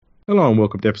Hello and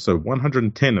welcome to episode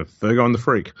 110 of Fergo and the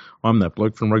Freak. I'm that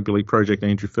bloke from Rugby League Project,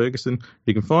 Andrew Ferguson.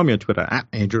 You can find me on Twitter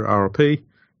at AndrewRLP.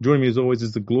 Joining me as always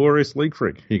is the glorious League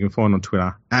Freak. You can find on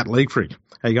Twitter at League Freak.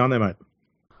 How you going there, mate?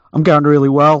 I'm going really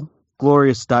well.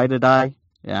 Glorious day today.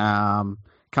 Can't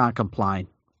complain.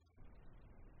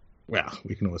 Well,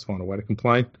 we can always find a way to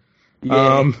complain.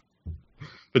 Yeah.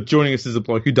 But joining us is a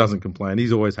bloke who doesn't complain.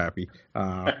 He's always happy.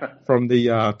 From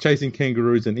the Chasing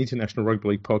Kangaroos and International Rugby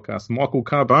League podcast, Michael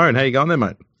Carbone. How you going there,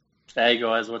 mate? Hey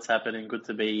guys, what's happening? Good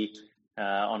to be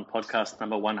on podcast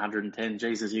number 110.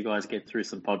 Jesus, you guys get through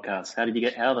some podcasts. How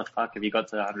the fuck have you got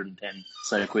to 110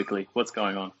 so quickly? What's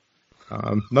going on?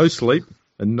 No sleep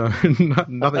and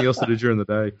nothing else to do during the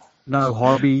day. No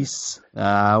hobbies.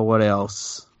 What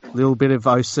else? A little bit of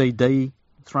OCD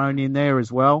thrown in there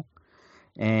as well.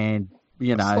 And,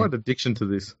 you know. A slight addiction to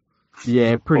this.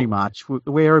 Yeah, pretty much.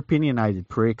 We're opinionated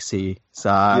pricks here. So,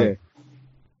 yeah.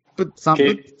 But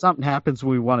something happens,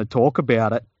 we want to talk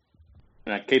about it.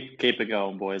 Keep it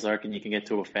going, boys. I reckon you can get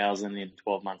to 1,000 in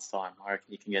 12 months' time. I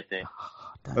reckon you can get there.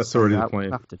 That's already the plan.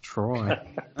 We'll have to try.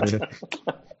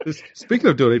 Yeah. Speaking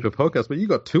of doing a heap of podcasts, but you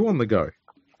got two on the go.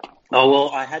 Oh, well,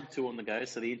 I had two on the go,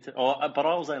 but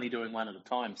I was only doing one at a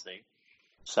time, see.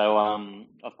 So,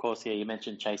 of course, yeah, you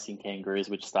mentioned Chasing Kangaroos,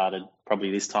 which started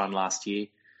probably this time last year.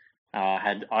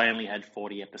 I only had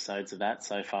 40 episodes of that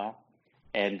so far.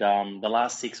 And the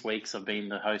last 6 weeks I've been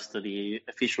the host of the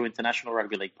official International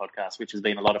Rugby League podcast, which has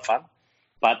been a lot of fun.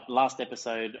 But last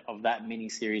episode of that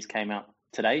mini-series came out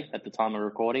today at the time of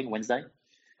recording, Wednesday.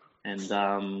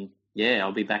 And, yeah,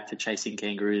 I'll be back to Chasing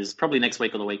Kangaroos probably next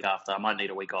week or the week after. I might need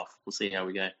a week off. We'll see how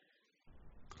we go.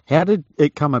 How did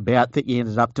it come about that you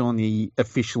ended up doing the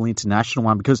official international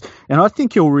one? And I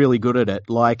think you're really good at it.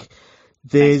 Like,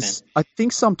 Thanks, I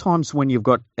think sometimes when you've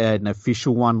got an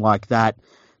official one like that,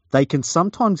 they can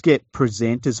sometimes get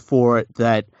presenters for it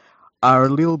that are a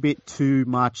little bit too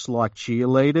much like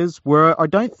cheerleaders, where I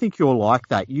don't think you're like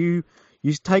that. You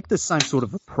take the same sort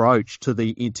of approach to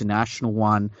the international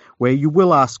one, where you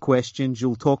will ask questions,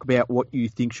 you'll talk about what you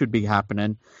think should be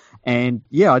happening. And,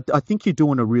 yeah, I think you're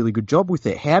doing a really good job with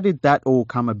it. How did that all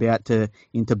come about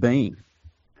into being?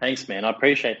 Thanks, man. I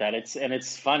appreciate that.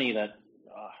 It's funny that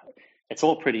it's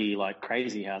all pretty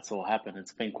crazy how it's all happened.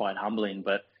 It's been quite humbling,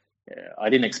 but I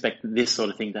didn't expect this sort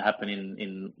of thing to happen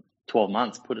in 12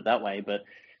 months, put it that way. But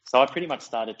so I pretty much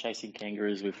started Chasing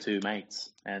Kangaroos with two mates,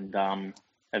 and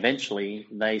eventually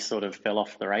they sort of fell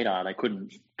off the radar. They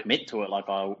couldn't commit to it like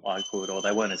I could, or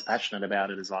they weren't as passionate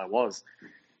about it as I was.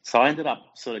 So I ended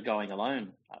up sort of going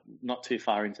alone, not too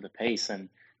far into the piece, and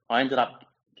I ended up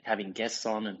having guests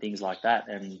on and things like that,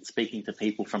 and speaking to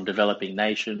people from developing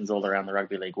nations all around the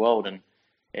rugby league world, and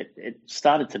it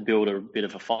started to build a bit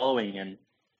of a following. And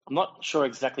I'm not sure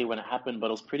exactly when it happened, but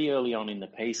it was pretty early on in the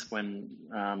piece when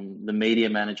the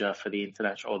media manager for the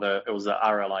international, it was the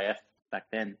RLIF back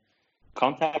then,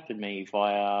 contacted me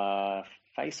via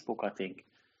Facebook, I think.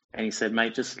 And he said,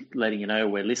 mate, just letting you know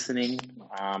we're listening,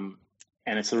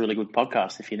 and it's a really good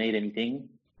podcast. If you need anything,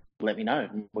 let me know.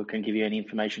 We can give you any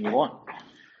information you want.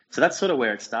 So that's sort of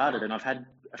where it started. And I've had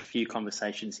a few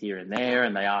conversations here and there,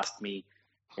 and they asked me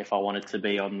if I wanted to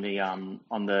be on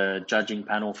the judging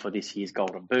panel for this year's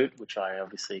Golden Boot, which I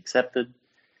obviously accepted.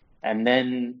 And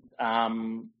then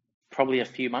probably a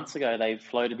few months ago, they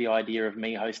floated the idea of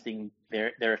me hosting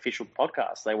their official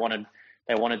podcast. They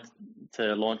wanted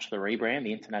to launch the rebrand,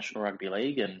 the International Rugby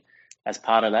League, and as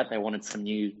part of that, they wanted some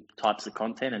new types of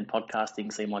content, and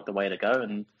podcasting seemed like the way to go.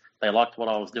 And they liked what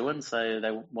I was doing, so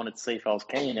they wanted to see if I was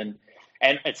keen. And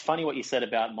it's funny what you said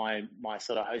about my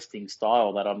sort of hosting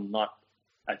style, that I'm not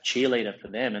a cheerleader for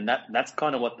them, and that's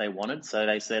kind of what they wanted. So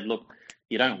they said, look,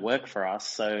 you don't work for us,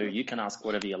 so you can ask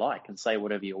whatever you like and say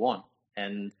whatever you want,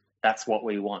 and that's what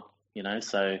we want, you know.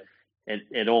 So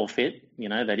it all fit, you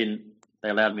know. They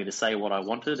allowed me to say what I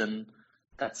wanted, and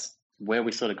that's where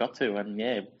we sort of got to. And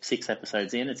yeah, 6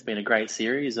 episodes in, it's been a great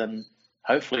series, and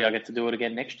hopefully I get to do it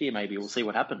again next year. Maybe we'll see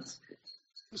what happens.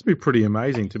 It's be pretty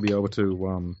amazing to be able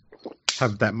to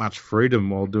have that much freedom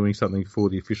while doing something for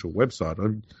the official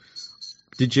website.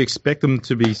 Did you expect them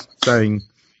to be saying,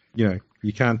 you know,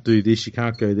 you can't do this, you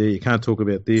can't go there, you can't talk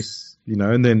about this, you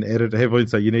know, and then edit heavily and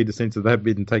say you need to censor that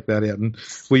bit and take that out? And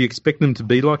were you expecting them to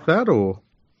be like that, or?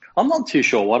 I'm not too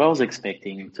sure what I was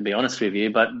expecting, to be honest with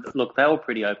you. But look, they were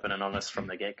pretty open and honest from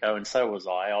the get-go, and so was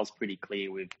I. I was pretty clear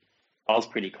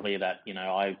that, you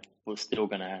know, I was still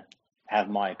going to have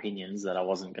my opinions, that I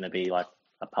wasn't going to be like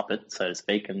a puppet, so to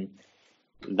speak, and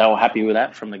they were happy with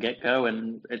that from the get-go,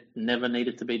 and it never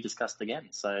needed to be discussed again.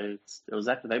 So it was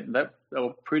actually, they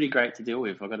were pretty great to deal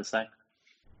with, I've got to say.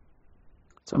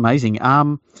 It's amazing.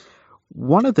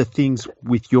 one of the things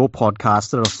with your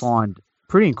podcast that I find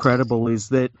pretty incredible is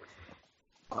that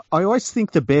I always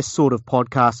think the best sort of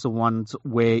podcasts are ones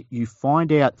where you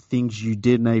find out things you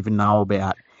didn't even know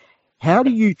about. How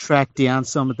do you track down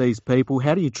some of these people?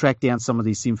 How do you track down some of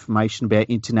this information about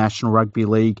International Rugby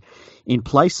League in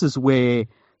places where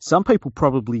some people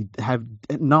probably have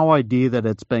no idea that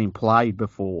it's been played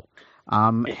before?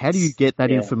 How do you get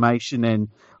that information? And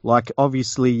like,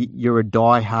 obviously, you're a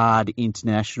diehard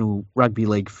International Rugby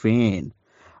League fan.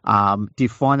 Do you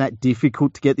find that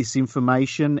difficult to get this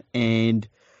information? And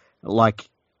like,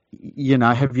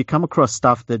 have you come across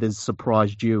stuff that has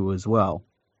surprised you as well?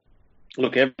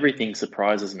 Look, everything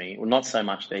surprises me. Well, not so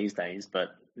much these days,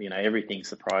 but everything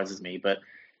surprises me. But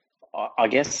I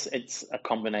guess it's a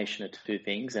combination of two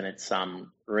things, and it's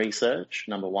research,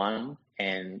 number one,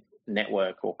 and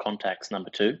network or contacts, number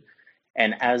two.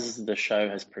 And as the show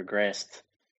has progressed,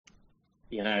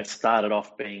 it started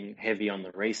off being heavy on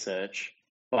the research,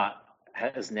 but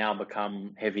has now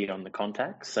become heavy on the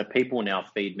contacts. So people now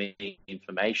feed me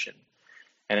information.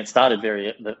 And it started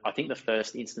I think the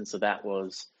first instance of that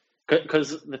was,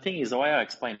 because the thing is, the way I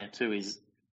explain it too is,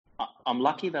 I'm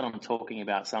lucky that I'm talking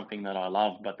about something that I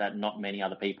love, but that not many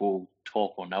other people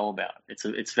talk or know about.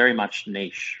 It's very much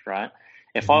niche, right?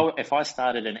 If I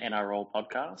started an NRL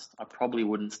podcast, I probably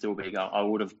wouldn't still be going. I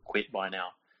would have quit by now,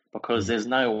 because there's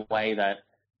no way that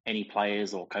any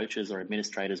players or coaches or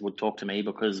administrators would talk to me,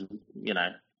 because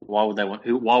why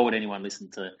would anyone listen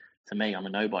to me? I'm a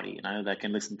nobody. They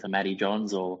can listen to Matty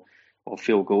Johns or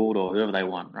Phil Gould or whoever they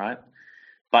want, right?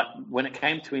 But when it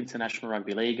came to International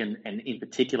Rugby League, and in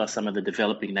particular some of the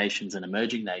developing nations and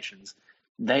emerging nations,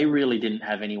 they really didn't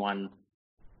have anyone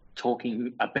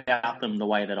talking about them the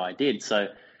way that I did. So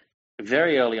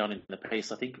very early on in the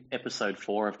piece, I think episode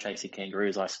 4 of Chasing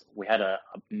Kangaroos, we had a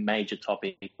major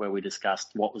topic where we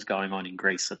discussed what was going on in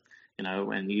Greece.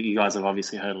 And you guys have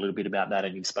obviously heard a little bit about that,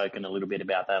 and you've spoken a little bit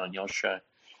about that on your show.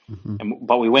 Mm-hmm.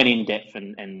 But we went in depth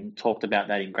and talked about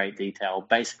that in great detail,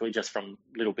 basically just from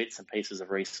little bits and pieces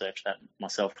of research that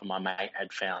myself and my mate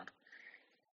had found.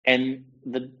 And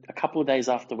a couple of days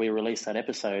after we released that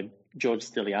episode, George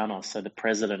Stylianos, so the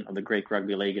president of the Greek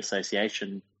Rugby League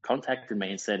Association, contacted me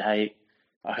and said, "Hey,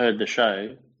 I heard the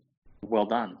show. Well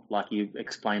done. Like, you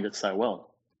explained it so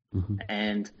well." Mm-hmm.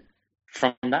 And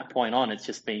from that point on, it's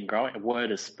just been growing.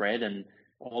 Word has spread, and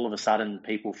all of a sudden,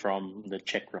 people from the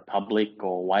Czech Republic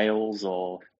or Wales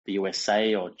or the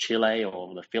USA or Chile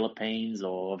or the Philippines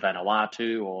or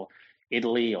Vanuatu or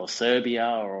Italy or Serbia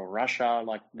or Russia,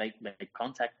 like they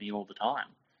contact me all the time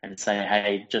and say,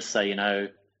 "Hey, just so you know,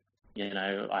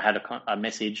 I had a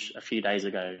message a few days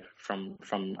ago from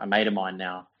a mate of mine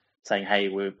now saying, hey,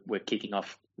 we're kicking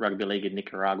off rugby league in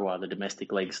Nicaragua, the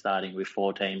domestic league starting with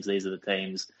 4 teams. These are the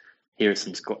teams. Here are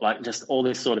some like just all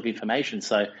this sort of information."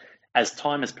 So as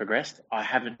time has progressed, I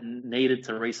haven't needed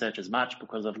to research as much,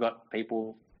 because I've got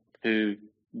people who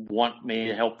want me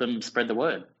to help them spread the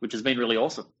word, which has been really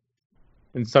awesome.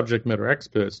 And subject matter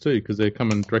experts too, because they're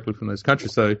coming directly from those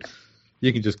countries. So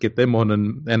you can just get them on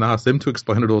and ask them to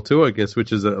explain it all too, I guess,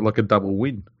 which is like a double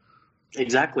win.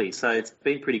 Exactly. So it's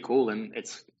been pretty cool, and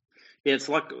it's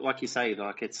like you say,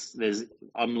 like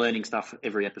I'm learning stuff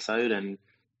every episode, and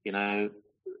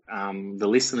the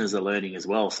listeners are learning as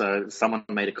well. So someone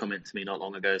made a comment to me not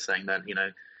long ago saying that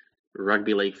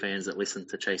rugby league fans that listen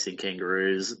to Chasing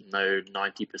Kangaroos know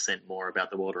 90% more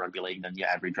about the world of rugby league than your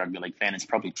average rugby league fan. It's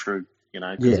probably true,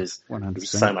 because there's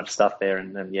so much stuff there,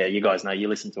 and you guys know, you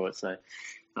listen to it. So,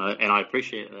 and I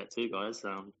appreciate that too, guys.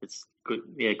 It's good.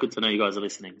 Yeah, good to know you guys are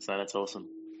listening. So that's awesome.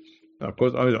 Of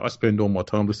course, I spend all my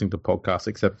time listening to podcasts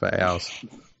except for ours.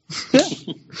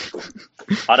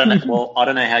 I don't know. Well, I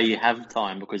don't know how you have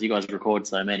time, because you guys record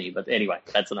so many. But anyway,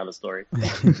 that's another story.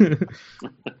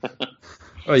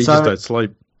 Oh, you just don't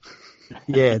sleep.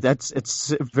 Yeah,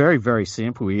 it's very, very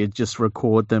simple. You just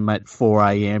record them at 4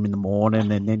 a.m. in the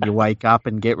morning, and then you wake up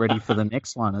and get ready for the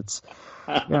next one. It's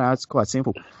it's quite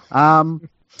simple.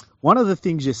 One of the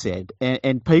things you said,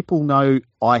 and people know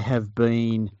I have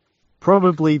been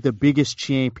probably the biggest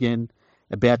champion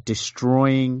about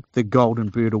destroying the Golden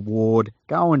Boot Award,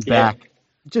 going back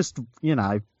just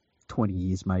 20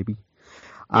 years maybe.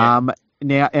 Yeah.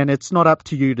 Now, and it's not up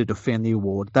to you to defend the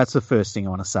award. That's the first thing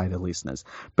I want to say to listeners.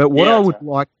 But what I would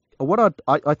like,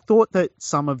 I thought that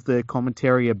some of the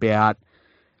commentary about,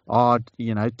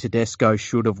 Tedesco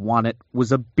should have won it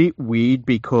was a bit weird,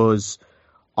 because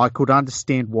I could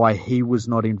understand why he was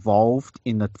not involved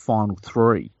in the final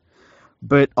 3.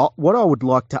 But what I would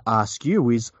like to ask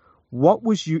you is,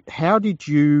 how did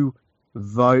you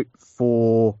vote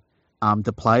for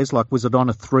the players? Like, was it on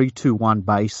a 3-2-1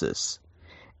 basis?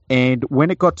 And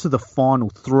when it got to the final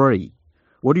three,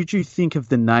 what did you think of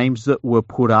the names that were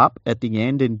put up at the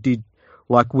end? And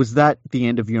was that the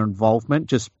end of your involvement?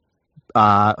 Just,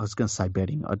 I was going to say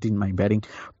betting. I didn't mean betting.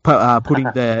 Putting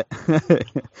the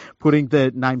putting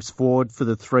the names forward for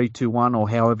the 3-2-1 or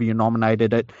however you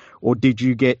nominated it, or did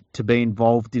you get to be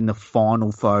involved in the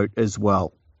final vote as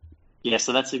well? Yeah,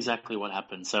 so that's exactly what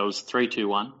happened. So it was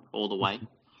 3-2-1 all the way.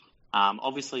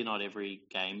 Obviously not every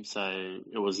game, so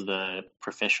it was the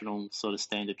professional sort of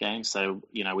standard game. So,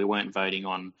 we weren't voting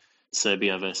on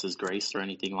Serbia versus Greece or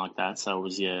anything like that. So it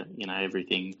was,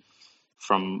 everything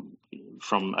from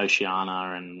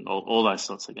Oceania and all those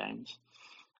sorts of games.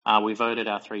 We voted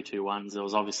our 3-2-1s. There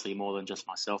was obviously more than just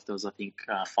myself. There was, I think,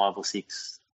 5 or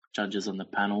 6 judges on the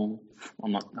panel.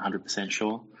 I'm not 100%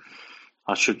 sure.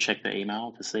 I should check the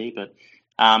email to see, but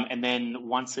and then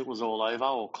once it was all over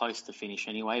or close to finish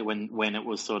anyway, when it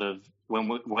was sort of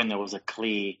when there was a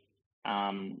clear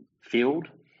field,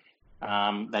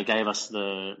 they gave us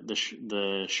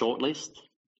the short list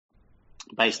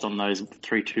based on those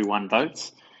 3-2-1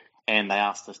 votes, and they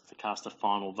asked us to cast a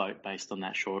final vote based on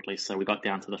that short list. So we got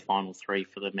down to the final 3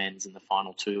 for the men's and the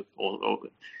final 2, or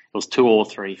it was 2 or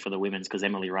 3 for the women's, because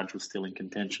Emily Rudge was still in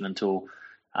contention until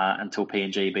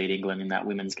PNG beat England in that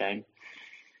women's game.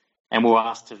 And we were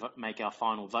asked to make our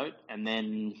final vote, and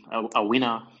then a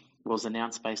winner was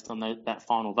announced based on that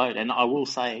final vote. And I will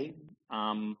say,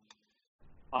 I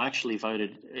actually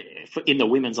voted in the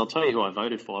women's. I'll tell you who I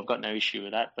voted for. I've got no issue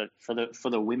with that. But for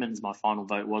the women's, my final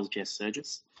vote was Jess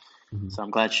Surgis. Mm-hmm. So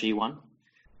I'm glad she won.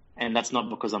 And that's not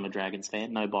because I'm a Dragons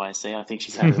fan. No bias there. I think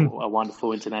she's had a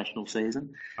wonderful international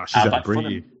season. She's had a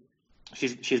brilliant.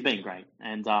 She's been great.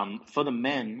 And for the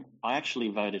men, I actually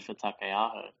voted for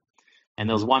Takeaho. And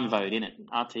there was one vote in it.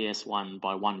 RTS won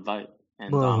by 1 vote.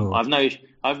 And I've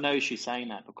no issue saying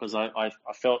that, because I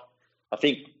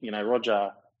think,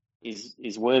 Roger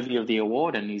is worthy of the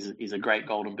award, and he's a great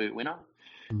Golden Boot winner.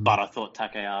 Mm-hmm. But I thought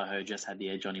Takeaho just had the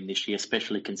edge on him this year,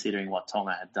 especially considering what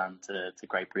Tonga had done to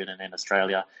Great Britain and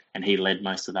Australia, and he led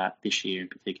most of that this year in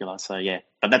particular. So yeah,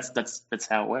 but that's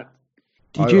how it worked.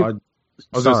 I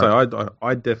was going to say,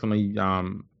 I definitely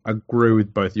agree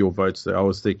with both your votes there. I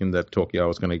was thinking that Tokyo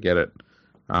was going to get it.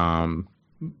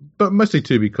 But mostly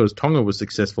too because Tonga was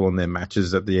successful in their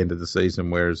matches at the end of the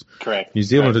season, whereas Correct. New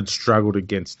Zealand had struggled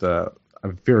against a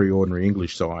very ordinary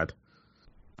English side.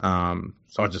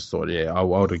 So I just thought, I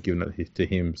would have given it to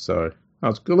him. So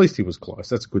at least he was close.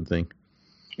 That's a good thing.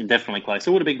 Definitely close.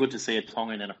 It would have been good to see a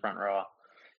Tongan and a front rower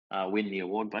win the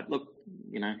award. But look,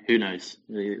 who knows?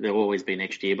 There'll always be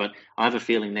next year. But I have a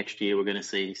feeling next year we're going to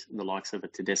see the likes of a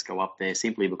Tedesco up there,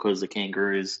 simply because the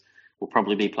Kangaroos will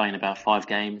probably be playing about 5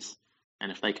 games.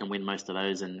 And if they can win most of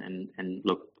those, and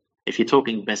look, if you're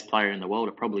talking best player in the world,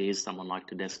 it probably is someone like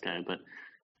Tedesco. But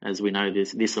as we know,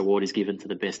 this award is given to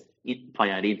the best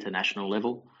player at international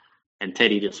level. And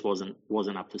Teddy just wasn't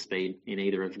up to speed in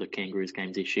either of the Kangaroos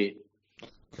games this year.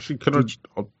 Actually,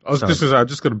 I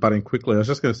just got to butt in quickly. I was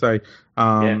just going to say,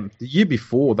 the year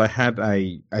before they had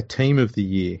a team of the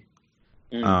year,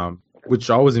 which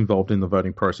I was involved in the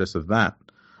voting process of that.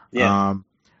 Yeah.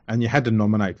 And you had to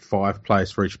nominate 5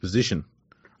 players for each position,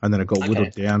 and then it got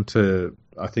whittled down to,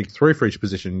 I think, 3 for each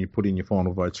position. And you put in your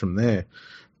final votes from there.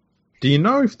 Do you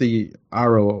know if the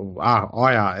IRL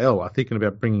are thinking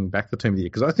about bringing back the team of the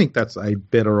year? Because I think that's a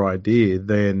better idea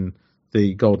than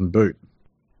the Golden Boot.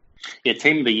 Yeah,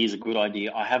 team of the year is a good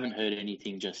idea. I haven't heard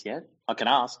anything just yet. I can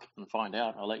ask and find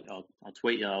out. I'll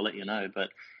tweet you. I'll let you know. But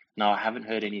no, I haven't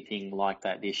heard anything like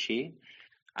that this year.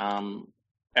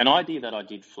 An idea that I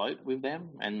did float with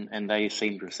them, and they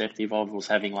seemed receptive of, was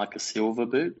having like a silver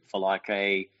boot for like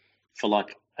a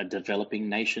developing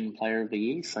nation player of the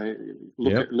year. So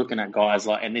looking at guys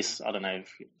like, and this, I don't know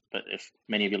if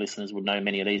many of your listeners would know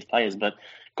many of these players, but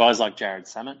guys like Jared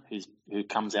Samet, who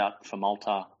comes out for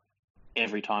Malta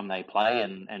every time they play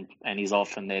and is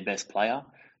often their best player,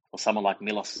 or someone like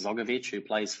Milos Zogovic, who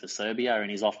plays for Serbia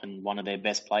and is often one of their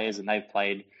best players, and they've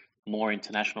played more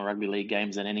international rugby league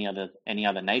games than any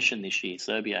other nation this year.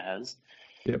 Serbia has.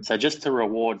 Yep. So just to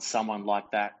reward someone like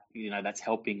that, that's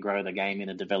helping grow the game in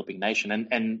a developing nation,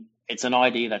 and it's an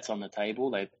idea that's on the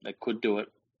table. They could do it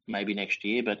maybe next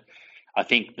year, but I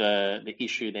think the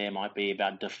issue there might be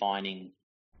about defining,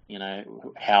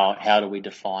 how do we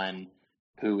define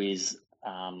who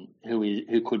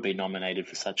could be nominated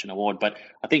for such an award. But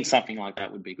I think something like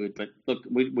that would be good. But look,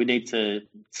 we need to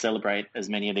celebrate as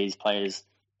many of these players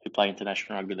who play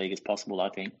international rugby league as possible, I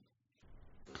think.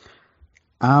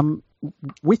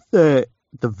 With the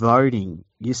voting,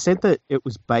 you said that it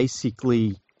was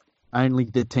basically only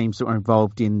the teams that were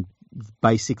involved in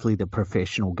basically the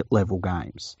professional level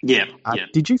games. Yeah.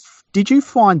 Did you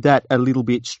find that a little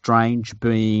bit strange,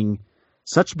 being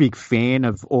such a big fan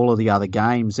of all of the other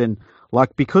games, and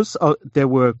like because there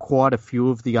were quite a few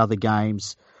of the other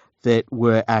games that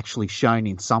were actually shown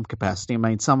in some capacity. I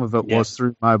mean, some of it was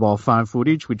through mobile phone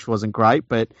footage, which wasn't great,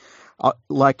 but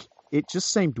like it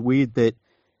just seemed weird that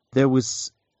there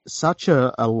was such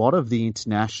a lot of the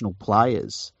international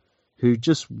players who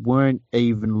just weren't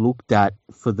even looked at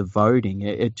for the voting.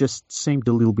 It just seemed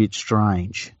a little bit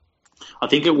strange. I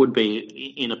think it would be,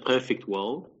 in a perfect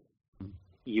world,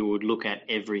 you would look at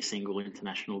every single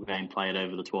international game played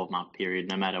over the 12-month period,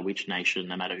 no matter which nation,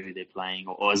 no matter who they're playing,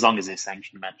 or as long as they're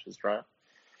sanctioned matches, right?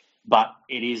 But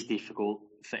it is difficult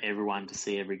for everyone to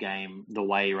see every game the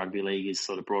way rugby league is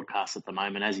sort of broadcast at the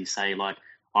moment. As you say, like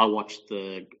I watched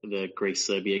the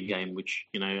Greece-Serbia game,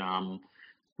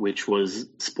 which was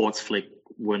Sports Flick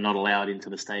were not allowed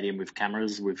into the stadium with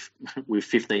cameras with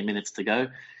 15 minutes to go.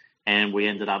 And we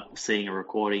ended up seeing a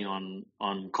recording on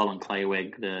Colin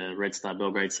Clayweg, the Red Star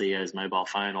Belgrade CEO's mobile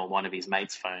phone, or one of his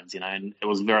mates' phones, and it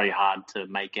was very hard to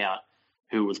make out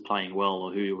who was playing well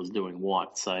or who was doing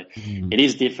what. So it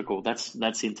is difficult.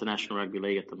 That's international rugby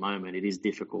league at the moment. It is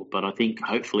difficult. But I think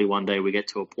hopefully one day we get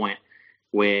to a point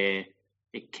where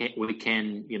it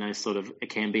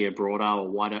can be a broader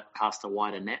or cast a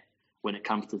wider net when it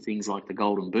comes to things like the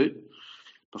Golden Boot.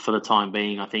 But for the time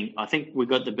being, I think we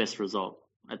got the best result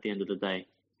at the end of the day.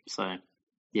 So,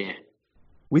 yeah.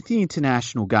 With the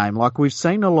international game, like we've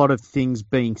seen a lot of things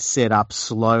being set up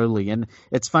slowly, and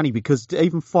it's funny because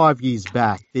even 5 years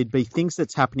back, there'd be things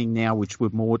that's happening now which were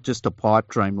more just a pipe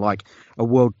dream, like a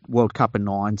World Cup of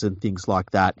Nines and things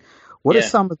like that. What are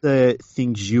some of the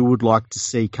things you would like to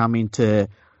see come into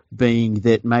being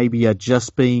that maybe are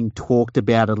just being talked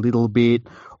about a little bit,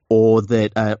 or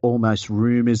that are almost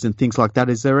rumours and things like that?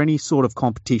 Is there any sort of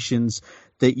competitions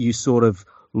that you sort of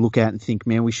look at and think,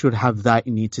 man, we should have that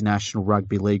in International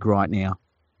Rugby League right now?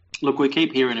 Look, we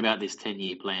keep hearing about this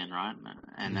 10-year plan, right?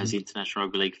 And as International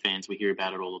Rugby League fans, we hear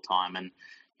about it all the time. And,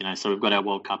 so we've got our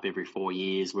World Cup every 4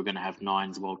 years. We're going to have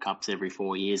Nines World Cups every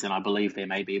 4 years. And I believe there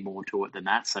may be more to it than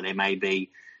that. So there may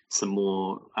be some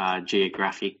more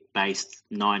geographic-based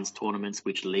Nines tournaments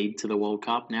which lead to the World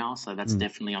Cup now. So that's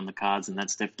definitely on the cards, and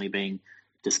that's definitely being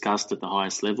discussed at the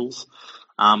highest levels.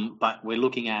 But we're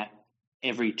looking at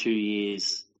every 2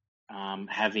 years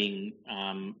having,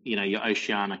 your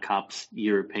Oceania Cups,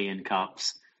 European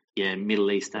Cups, your Middle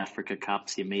East Africa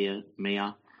Cups, your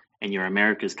MEA, and your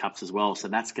Americas Cups as well. So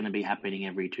that's going to be happening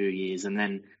every 2 years. And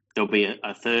then there'll be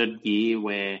a third year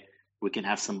where we can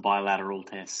have some bilateral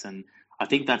tests. And I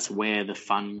think that's where the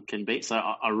fun can be. So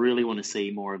I really want to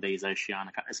see more of these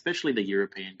Oceania Cups, especially the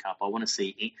European Cup. I want to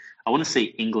see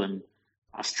England,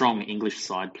 a strong English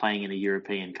side, playing in a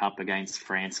European Cup against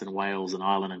France and Wales and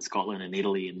Ireland and Scotland and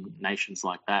Italy and nations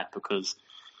like that, because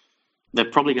they're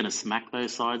probably going to smack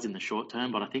those sides in the short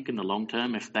term. But I think in the long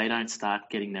term, if they don't start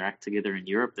getting their act together in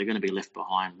Europe, they're going to be left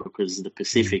behind, because the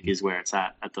Pacific is where it's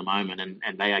at the moment,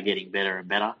 and they are getting better and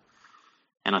better.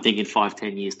 And I think in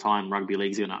 5-10 years' time, rugby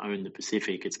league's going to own the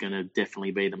Pacific. It's going to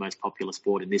definitely be the most popular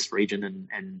sport in this region.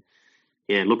 And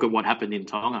yeah, look at what happened in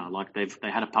Tonga. Like they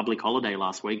had a public holiday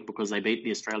last week because they beat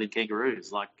the Australian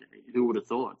Kangaroos. Like, who would have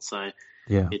thought? So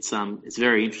yeah, it's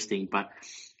very interesting. But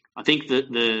I think that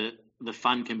the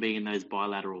fun can be in those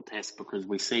bilateral tests, because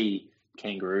we see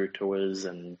kangaroo tours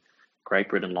and Great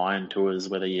Britain Lion tours,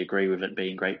 whether you agree with it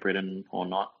being Great Britain or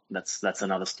not. That's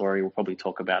another story. We'll probably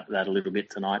talk about that a little bit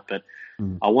tonight. But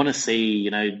I want to see,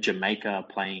 Jamaica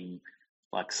playing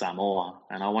like Samoa,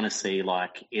 and I want to see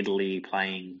like Italy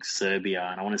playing Serbia,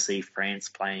 and I want to see France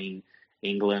playing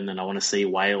England, and I want to see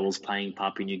Wales playing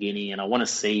Papua New Guinea, and I want to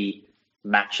see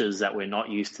matches that we're not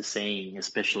used to seeing,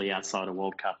 especially outside of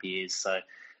World Cup years. So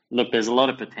look, there's a lot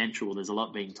of potential. There's a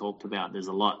lot being talked about. There's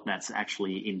a lot that's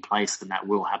actually in place, and that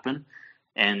will happen.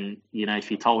 And, if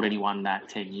you told anyone that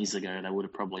 10 years ago, they would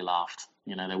have probably laughed.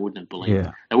 They wouldn't have believed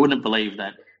it. They wouldn't have believed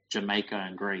that Jamaica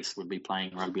and Greece would be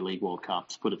playing Rugby League World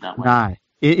Cups, put it that way. No.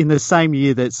 In the same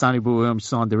year that Sonny Bill Williams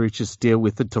signed the richest deal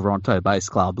with the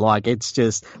Toronto-based club. Like, it's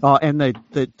just...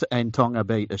 and Tonga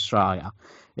beat Australia.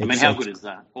 How good is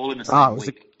that? All in the same week. It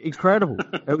was incredible.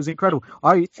 It was incredible.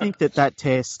 I think that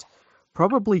test...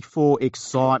 probably for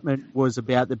excitement was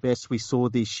about the best we saw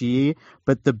this year,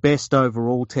 but the best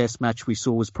overall test match we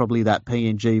saw was probably that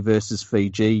PNG versus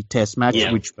Fiji test match,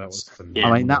 which that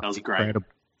was incredible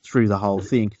through the whole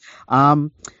thing.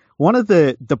 One of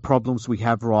the problems we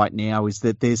have right now is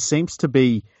that there seems to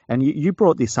be, and you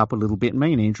brought this up a little bit, and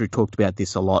me and Andrew talked about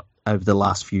this a lot over the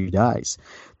last few days.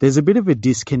 There's a bit of a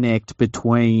disconnect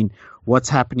between what's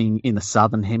happening in the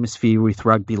Southern Hemisphere with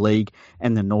rugby league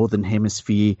and the Northern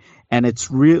Hemisphere, and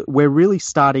we're really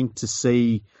starting to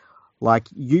see, like,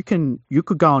 you could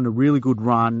go on a really good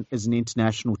run as an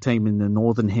international team in the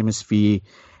Northern Hemisphere,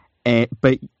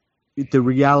 but the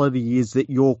reality is that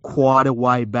you're quite a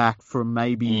way back from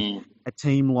maybe a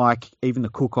team like even the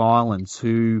Cook Islands,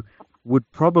 who would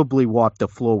probably wipe the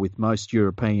floor with most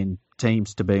European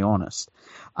teams, to be honest.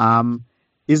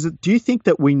 Do you think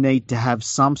that we need to have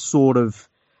some sort of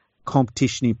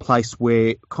competition in place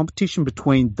where competition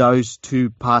between those two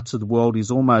parts of the world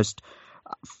is almost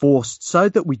forced, so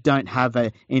that we don't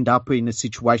end up in a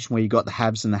situation where you got the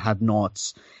haves and the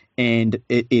have-nots, and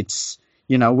it's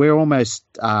we're almost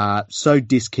so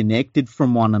disconnected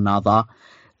from one another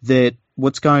that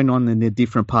what's going on in the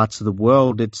different parts of the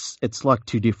world, it's like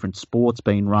two different sports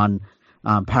being run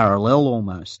parallel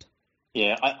almost.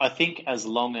 Yeah, I think as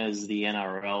long as the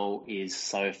NRL is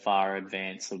so far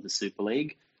advanced of the Super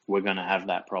League, we're going to have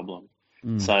that problem.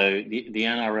 So the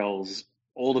NRL's,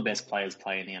 all the best players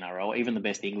play in the NRL, even the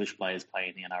best English players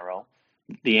play in the NRL.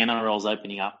 The NRL's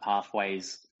opening up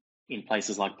pathways in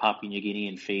places like Papua New Guinea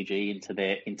and Fiji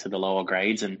into the lower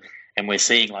grades, and we're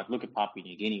seeing, like, look at Papua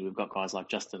New Guinea. We've got guys like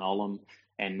Justin Olam,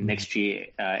 and next year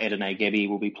Edene Gebi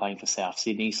will be playing for South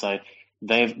Sydney. So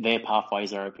their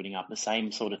pathways are opening up. The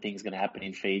same sort of thing's going to happen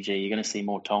in Fiji. You're going to see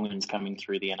more Tongans coming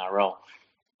through the NRL,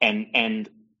 and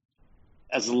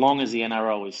as long as the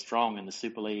NRL is strong and the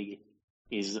Super League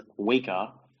is weaker,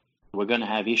 we're going to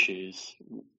have issues.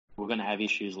 We're going to have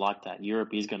issues like that.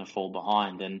 Europe is going to fall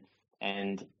behind,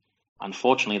 and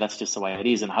unfortunately, that's just the way it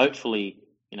is. And hopefully,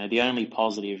 the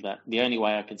only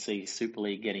way I could see Super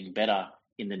League getting better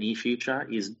in the near future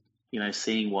is,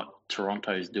 seeing what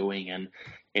Toronto's doing. And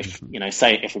if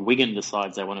Wigan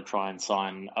decides they want to try and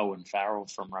sign Owen Farrell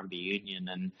from Rugby Union,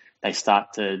 and they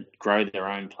start to grow their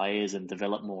own players and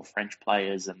develop more French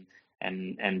players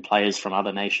and players from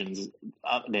other nations,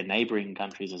 their neighbouring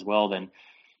countries as well, then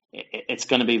it's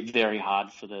going to be very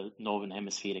hard for the Northern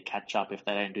Hemisphere to catch up if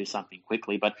they don't do something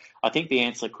quickly. But I think the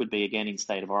answer could be, again, in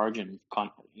State of Origin,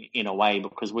 in a way,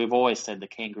 because we've always said the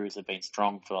Kangaroos have been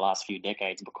strong for the last few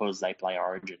decades because they play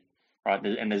Origin, right?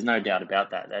 And there's no doubt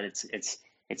about that. That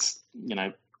it's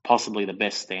possibly the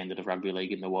best standard of rugby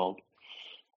league in the world.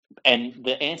 And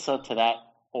the answer to that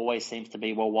always seems to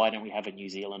be, well, why don't we have a New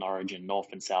Zealand Origin,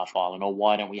 North and South Island, or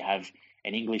why don't we have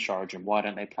an English Origin? Why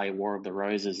don't they play War of the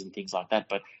Roses and things like that?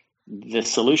 But the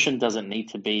solution doesn't need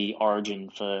to be Origin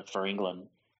for England.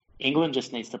 England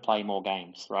just needs to play more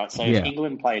games, right? So if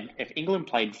England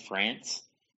played France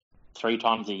 3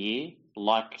 times a year,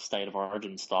 like State of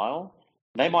Origin style,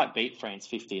 they might beat France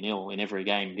 50-0 in every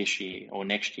game this year or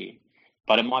next year.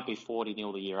 But it might be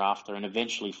 40-0 the year after, and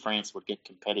eventually France would get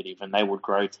competitive and they would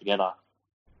grow together.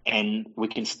 And we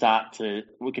can start to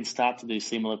do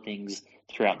similar things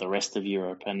throughout the rest of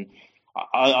Europe. And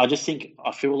I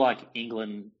feel like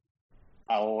England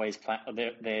are always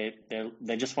they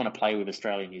just want to play with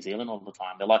Australia and New Zealand all the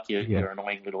time. They're like your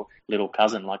annoying little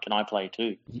cousin. Like, can I play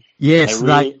too? Yes,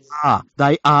 they are.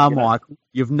 They are, Michael.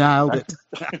 You've nailed it.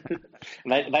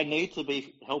 They need to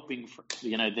be helping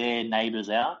their neighbours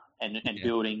out and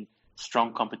building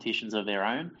strong competitions of their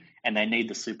own. And they need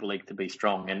the Super League to be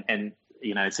strong. And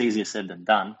it's easier said than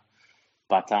done.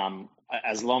 But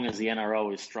as long as the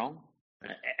NRL is strong,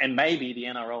 and maybe the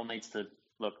NRL needs to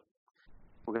look.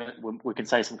 We can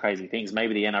say some crazy things.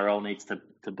 Maybe the NRL needs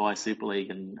to buy Super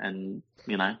League and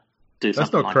do something.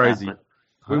 That's not like crazy.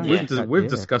 That, we've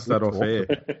discussed that off air.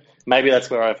 Maybe that's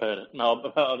where I've heard it.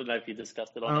 No, I don't know if you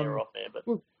discussed it on air or off air.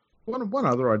 But one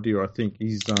other idea I think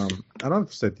is, and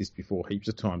I've said this before heaps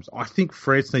of times, I think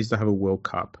France needs to have a World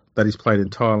Cup that is played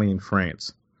entirely in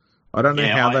France. I don't know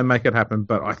how they make it happen,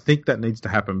 but I think that needs to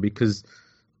happen, because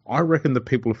I reckon the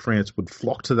people of France would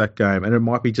flock to that game, and it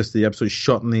might be just the absolute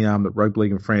shot in the arm that rugby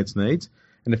league in France needs.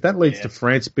 And if that leads to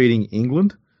France beating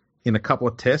England in a couple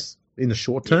of tests in the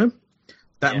short term,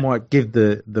 that might give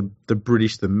the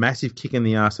British the massive kick in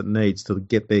the arse it needs to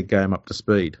get their game up to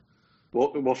speed.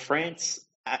 Well, France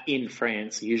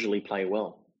usually play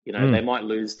well. They might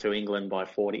lose to England by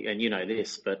 40, and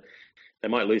this, but they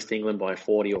might lose to England by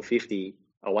 40 or 50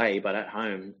 away, but at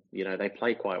home, they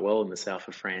play quite well in the south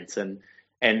of France.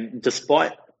 And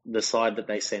despite the side that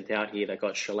they sent out here, they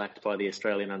got shellacked by the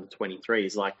Australian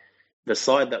under-23s. Like, the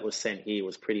side that was sent here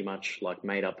was pretty much like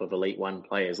made up of Elite One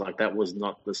players. Like, that was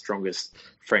not the strongest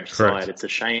French side. It's a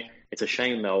shame. It's a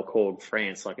shame they were called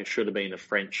France. Like, it should have been a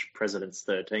French President's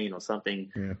 13 or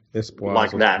something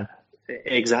like that.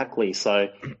 Exactly. So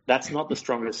that's not the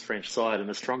strongest French side, and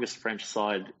the strongest French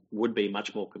side would be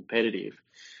much more competitive.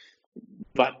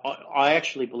 But I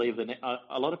actually believe that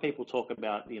a lot of people talk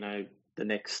about, the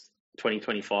next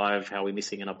 2025, how we're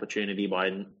missing an opportunity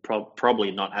by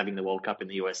probably not having the World Cup in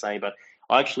the USA. But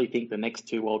I actually think the next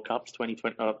two World Cups,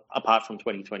 2020, apart from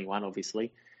 2021,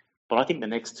 obviously, but I think the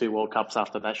next two World Cups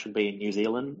after that should be in New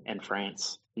Zealand and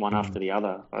France, one Mm. after the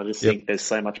other. I just Yep. think there's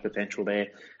so much potential there.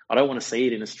 I don't want to see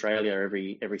it in Australia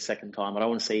every second time. I don't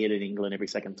want to see it in England every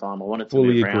second time. I want it to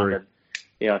Fully move around, agree. and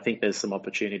yeah, I think there's some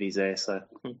opportunities there. So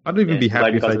I'd even yeah, be I'm glad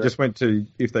happy you if guys they are there. just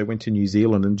went to New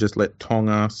Zealand and just let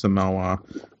Tonga, Samoa,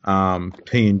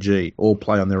 PNG all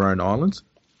play on their own islands,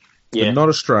 but Yeah, not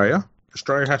Australia.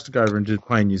 Australia has to go over and just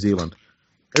play in New Zealand.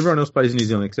 Everyone else plays in New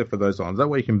Zealand except for those islands. That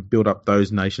way you can build up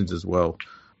those nations as well.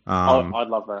 I'd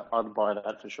love that. I'd buy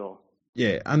that for sure.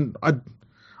 Yeah, and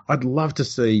I'd love to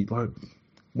see, like,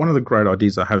 one of the great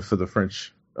ideas I have for the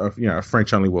French, a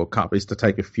French only World Cup is to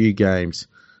take a few games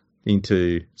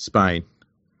into Spain.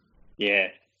 Yeah,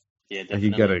 yeah, Like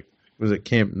you go definitely. to, was it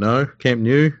Camp Nou? Camp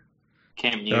Go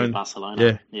Nou, and, Barcelona.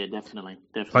 yeah, Yeah, definitely,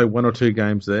 play definitely. one or two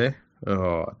games there.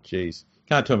 Oh, jeez,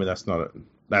 can't tell me that's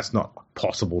not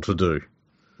possible to do.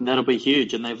 That'll be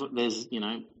huge. And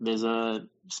there's a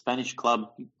Spanish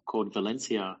club called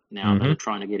Valencia now that Hmm. are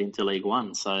trying to get into League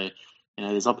One. So,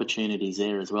 there's opportunities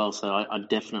there as well. So I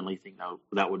definitely think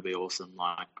that would be awesome.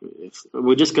 Like,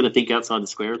 we're just got to think outside the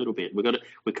square a little bit.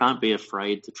 We can't be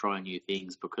afraid to try new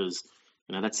things because,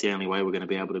 that's the only way we're going to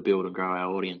be able to build and grow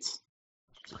our audience.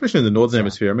 Especially in the Northern So,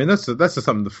 Hemisphere. I mean, that's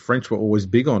something the French were always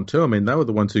big on too. I mean, they were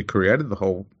the ones who created the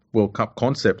whole World Cup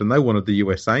concept, and they wanted the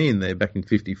USA in there back in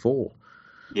 '54.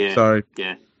 yeah, So,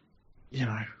 yeah. you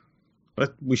know,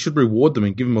 but we should reward them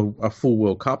and give them a full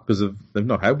World Cup because they've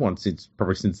not had one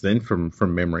probably since then from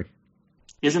memory.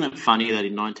 Isn't it funny that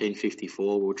in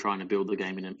 1954 we were trying to build the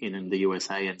game in the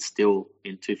USA, and still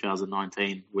in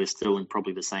 2019 we're still in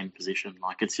probably the same position?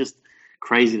 Like, it's just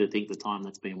crazy to think the time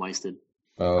that's been wasted.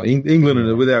 England, and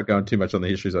Yeah. without going too much on the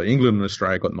history, so England and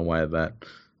Australia got in the way of that.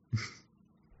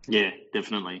 Yeah,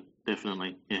 definitely,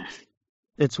 definitely. Yeah,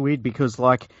 It's weird because,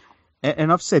 like,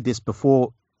 and I've said this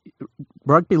before,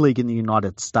 rugby league in the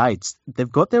United States,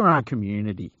 they've got their own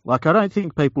community. Like, I don't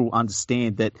think people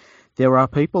understand that there are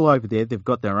people over there, they've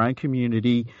got their own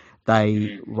community, they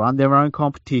mm, run their own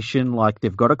competition, like,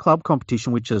 they've got a club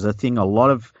competition, which is a thing a lot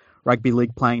of rugby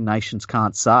league playing nations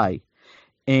can't say.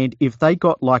 And if they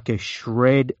got, like, a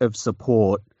shred of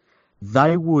support,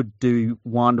 they would do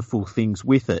wonderful things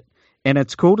with it. And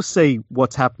it's cool to see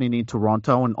what's happening in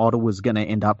Toronto, and Ottawa's going to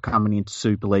end up coming into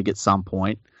Super League at some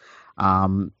point.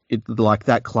 Like,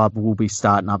 that club will be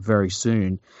starting up very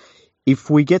soon. If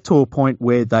we get to a point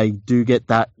where they do get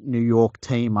that New York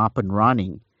team up and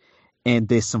running, and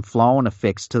there's some flow-on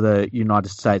effects to the United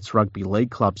States rugby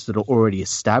league clubs that are already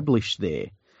established there.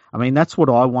 I mean, that's what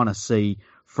I want to see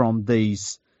from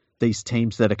these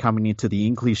teams that are coming into the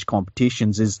English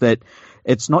competitions, is that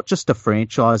it's not just a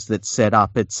franchise that's set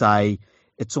up,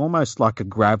 it's almost like a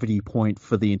gravity point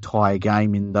for the entire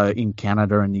game in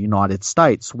Canada and the United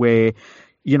States, where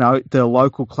the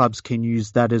local clubs can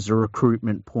use that as a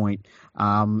recruitment point.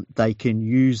 They can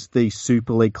use these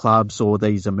Super League clubs or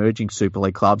these emerging Super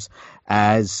League clubs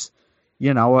as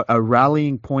a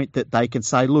rallying point that they can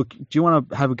say, look, do you want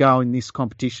to have a go in this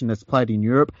competition that's played in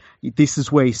Europe? This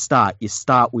is where you start. You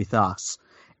start with us.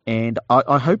 And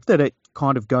I hope that it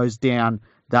kind of goes down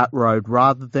that road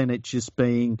rather than it just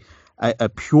being a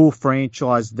pure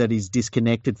franchise that is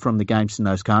disconnected from the games in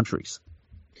those countries.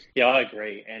 yeah, I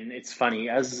agree. And it's funny,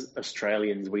 as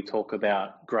Australians, we talk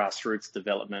about grassroots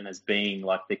development as being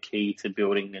like the key to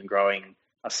building and growing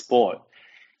a sport.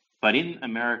 But in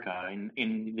America,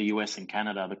 in the US and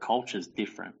Canada, the culture's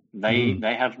different. They Mm.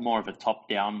 they have more of a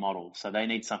top-down model, so they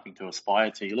need something to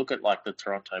aspire to. You look at like the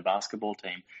Toronto basketball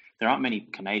team. There aren't many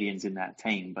Canadians in that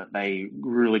team, but they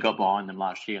really got behind them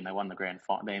last year and they won the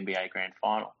NBA Grand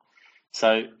Final.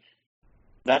 So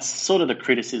that's sort of the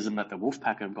criticism that the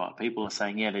Wolfpack have got. People are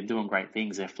saying, yeah, they're doing great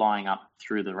things, they're flying up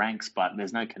through the ranks, but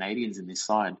there's no Canadians in this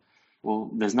side.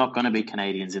 Well, there's not going to be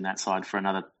Canadians in that side for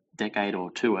another decade or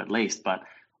two at least. But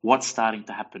what's starting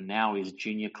to happen now is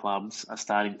junior clubs are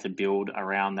starting to build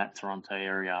around that Toronto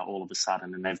area all of a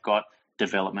sudden, and they've got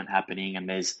development happening, and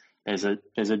there's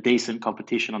a decent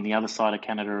competition on the other side of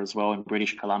Canada as well in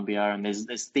British Columbia, and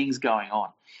there's things going on.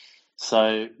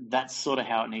 So that's sort of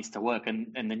how it needs to work.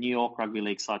 And the New York Rugby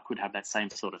League side could have that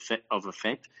same sort of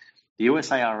effect. The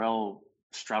USARL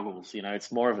struggles.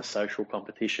 It's more of a social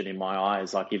competition in my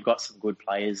eyes. Like, you've got some good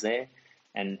players there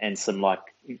and some like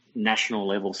national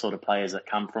level sort of players that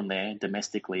come from there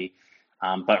domestically.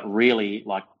 But really,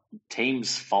 like,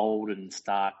 teams fold and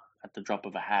start at the drop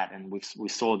of a hat. And we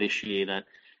saw this year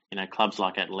that, clubs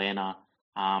like Atlanta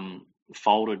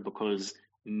folded because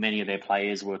many of their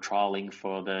players were trialing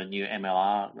for the new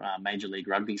MLR Major League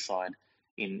Rugby side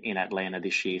in Atlanta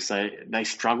this year. So they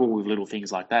struggle with little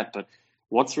things like that. But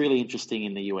what's really interesting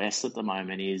in the US at the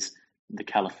moment is the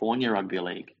California Rugby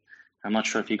League. I'm not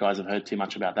sure if you guys have heard too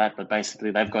much about that, but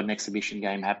basically they've got an exhibition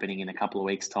game happening in a couple of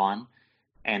weeks' time,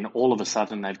 and all of a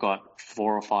sudden they've got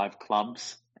 4 or 5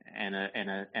 clubs and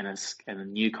a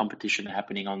new competition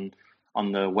happening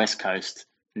on the West Coast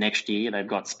next year. They've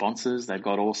got sponsors, they've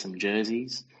got awesome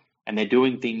jerseys, and they're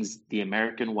doing things the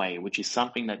American way, which is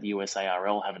something that the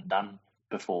USARL haven't done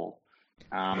before.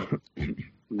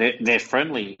 They're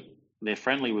friendly. They're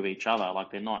friendly with each other.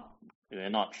 Like they're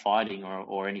not fighting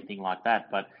or anything like that.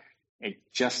 But it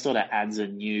just sort of adds a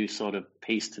new sort of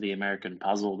piece to the American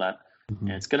puzzle that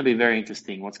it's going to be very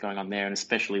interesting what's going on there, and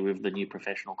especially with the new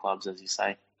professional clubs, as you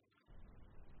say.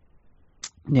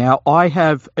 Now, I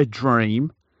have a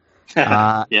dream.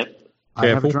 Yep. I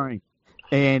have a dream.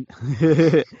 And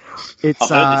it's... I've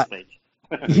heard this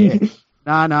speech. yeah.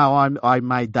 No, I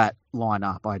made that line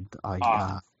up. I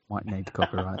might need to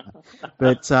copyright that.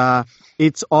 But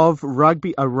it's of a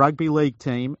rugby league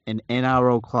team, an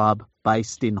NRL club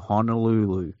based in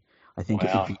Honolulu. I think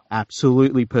it would be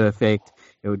absolutely perfect.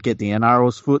 It would get the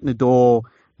NRL's foot in the door,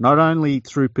 not only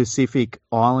through Pacific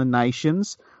Island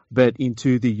nations, but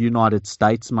into the United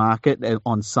States market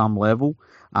on some level.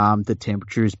 The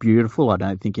temperature is beautiful. I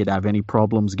don't think you'd have any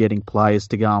problems getting players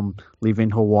to go and live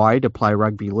in Hawaii to play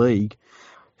rugby league.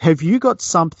 Have you got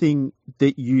something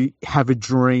that you have a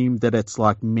dream that it's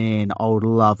like, man, I would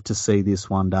love to see this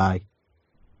one day?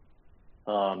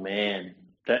 Oh, man.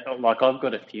 I've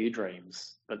got a few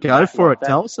dreams. But Go for it.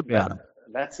 Tell us about them.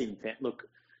 That's intense. Look,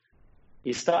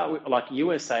 you start with,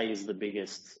 USA is the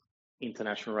biggest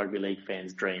international rugby league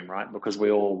fans' dream, right? Because we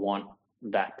all want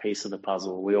that piece of the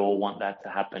puzzle. We all want that to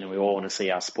happen, and we all want to see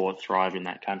our sport thrive in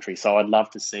that country. So I'd love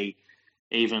to see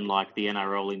even the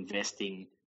NRL investing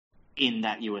in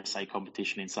that USA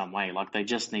competition in some way. They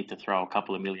just need to throw a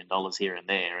couple of $1 million here and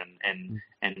there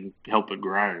and help it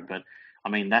grow. But I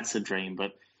mean, that's a dream.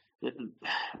 But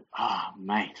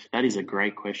mate, that is a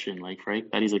great question, League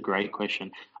Freak. That is a great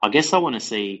question. I guess I want to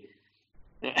see.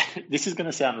 This is going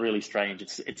to sound really strange.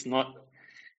 It's not.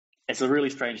 It's a really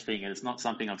strange thing, and it's not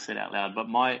something I've said out loud. But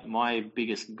my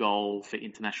biggest goal for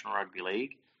International Rugby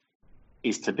League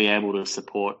is to be able to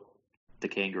support the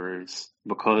Kangaroos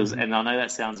because, and I know that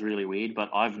sounds really weird,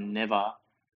 but I've never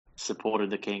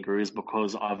supported the Kangaroos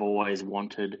because I've always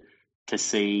wanted to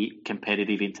see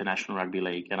competitive international rugby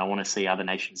league, and I want to see other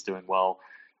nations doing well.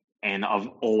 And I've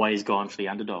always gone for the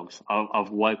underdogs.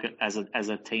 I've woken as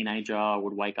a teenager. I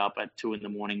would wake up at 2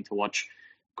 a.m. to watch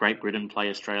Great Britain play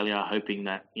Australia, hoping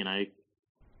that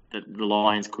that the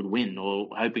Lions could win, or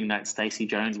hoping that Stacey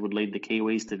Jones would lead the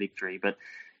Kiwis to victory. But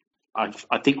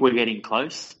I think we're getting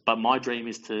close. But my dream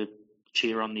is to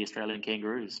cheer on the Australian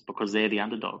Kangaroos because they're the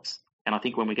underdogs. And I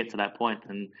think when we get to that point,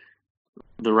 then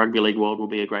the rugby league world will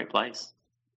be a great place.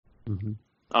 Mm-hmm.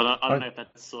 I don't know if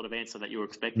that's the sort of answer that you were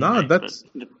expecting. No,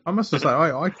 mate, I must say,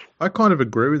 I kind of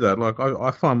agree with that.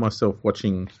 I find myself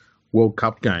watching World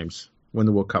Cup games when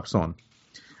the World Cup's on.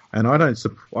 And I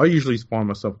usually find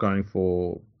myself going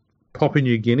for Papua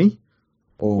New Guinea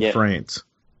or France.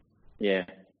 Yeah.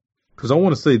 Because I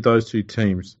want to see those two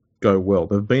teams go well.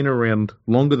 They've been around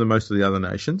longer than most of the other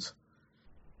nations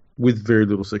with very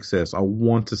little success. I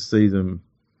want to see them,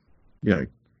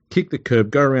 kick the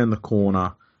curb, go around the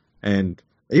corner, and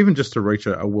even just to reach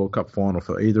a World Cup final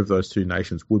for either of those two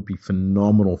nations would be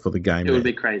phenomenal for the game. It would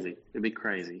be crazy. It'd be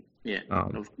crazy. Yeah.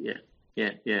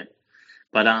 Yeah.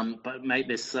 But mate,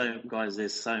 there's so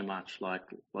much. I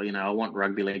want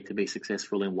rugby league to be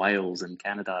successful in Wales and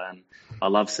Canada, and I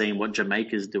love seeing what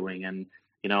Jamaica's doing. And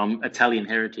I'm Italian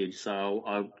heritage, so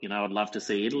I'd love to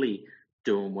see Italy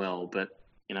doing well. But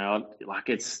I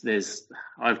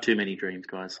have too many dreams,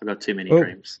 guys. I've got too many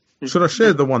dreams. Should I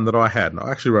share the one that I had?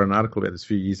 I actually wrote an article about this a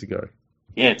few years ago.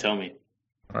 Yeah, tell me.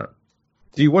 All right.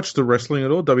 Do you watch the wrestling at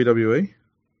all, WWE?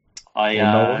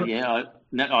 I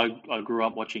grew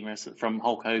up watching wrestling from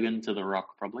Hulk Hogan to The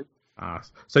Rock, probably.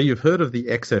 So you've heard of the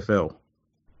XFL?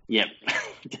 Yep,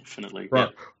 definitely. Right.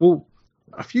 Yep. Well,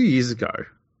 a few years ago,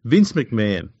 Vince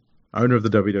McMahon, owner of the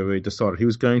WWE, decided he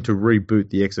was going to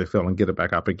reboot the XFL and get it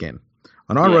back up again.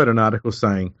 And I wrote an article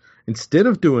saying, instead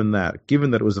of doing that,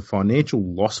 given that it was a financial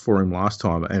loss for him last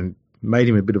time and made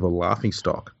him a bit of a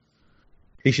laughingstock,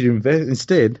 he should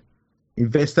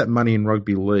invest that money in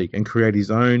rugby league and create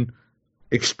his own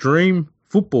extreme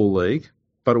football league,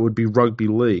 but it would be rugby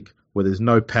league where there's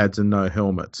no pads and no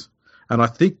helmets. And I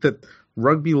think that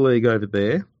rugby league over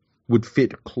there would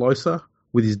fit closer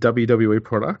with his WWE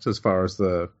product as far as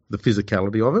the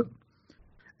physicality of it.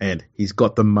 And he's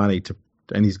got the money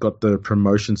and he's got the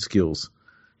promotion skills.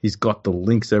 He's got the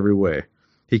links everywhere.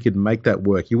 He could make that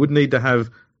work. You wouldn't need to have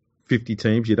 50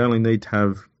 teams. You'd only need to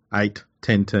have 8,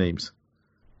 10 teams.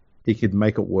 He could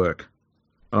make it work.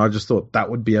 And I just thought that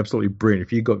would be absolutely brilliant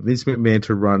if you got Vince McMahon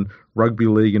to run rugby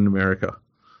league in America.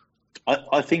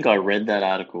 I think I read that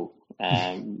article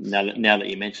now that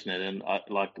you mention it, and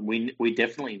we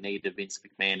definitely need a Vince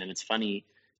McMahon. And it's funny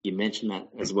you mentioned that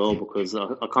as well, because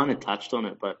I kind of touched on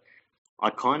it, but I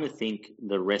kind of think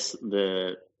the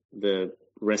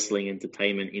wrestling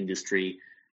entertainment industry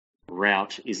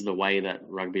route is the way that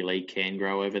rugby league can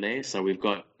grow over there. So we've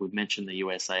mentioned the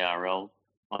USARL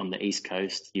on the East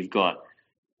Coast. You've got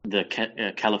the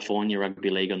California Rugby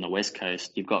League on the West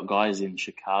Coast. You've got guys in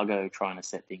Chicago trying to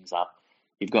set things up.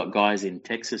 You've got guys in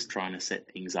Texas trying to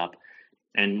set things up.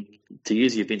 And to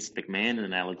use your Vince McMahon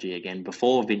analogy again,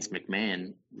 before Vince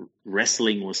McMahon,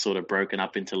 wrestling was sort of broken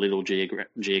up into little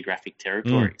geographic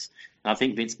territories. And I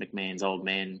think Vince McMahon's old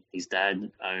man, his dad,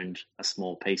 owned a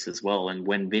small piece as well. And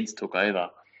when Vince took over,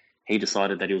 he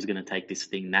decided that he was going to take this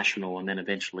thing national and then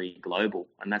eventually global.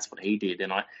 And that's what he did.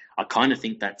 And I kind of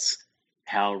think that's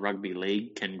how rugby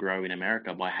league can grow in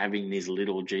America, by having these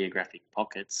little geographic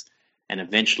pockets, and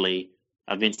eventually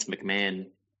a Vince McMahon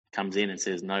comes in and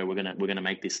says, no, we're gonna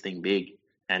make this thing big.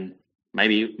 And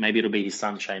maybe it'll be his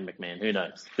son Shane McMahon. Who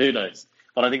knows?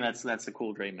 But I think that's a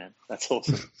cool dream, man. That's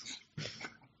awesome.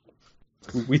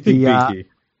 We think big here.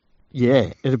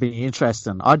 Yeah, it'll be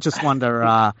interesting. I just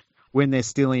wonder when they're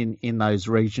still in those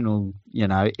regional,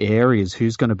 areas,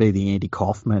 who's going to be the Andy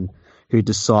Kaufman who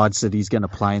decides that he's going to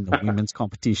play in the women's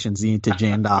competitions, the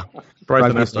intergender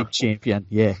rugby league champion.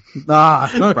 Yeah. No,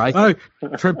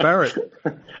 Trent Barrett.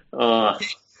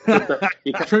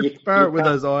 Trent Barrett with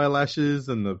those eyelashes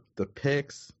and the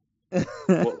pecs.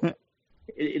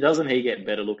 Doesn't he get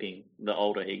better looking the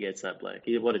older he gets, that bloke?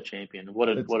 What a champion. What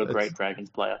a great Dragons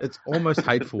player. It's almost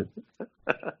hateful.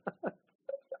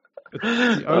 It's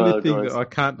the only thing that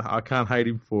I can't hate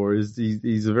him for is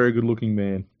he's a very good looking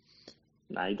man.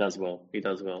 No, he does well.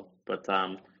 But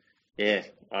yeah,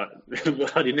 I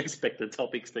didn't expect the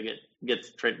topics to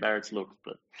get Trent Barrett's looks,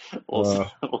 but awesome.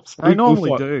 They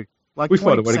normally do. Like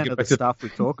 20% of the stuff we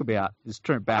talk about is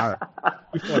Trent Barrett.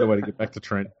 We find a way to get back to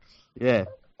Trent. Yeah.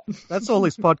 That's all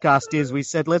this podcast is. We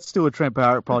said, let's do a Trent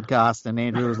Barrett podcast, and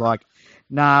Andrew was like,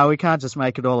 no, we can't just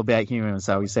make it all about him. And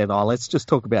so we said, let's just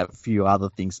talk about a few other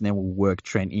things, and then we'll work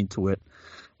Trent into it.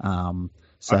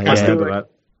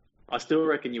 I still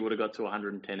reckon you would have got to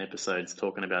 110 episodes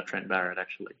talking about Trent Barrett,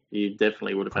 actually. You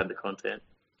definitely would have had the content.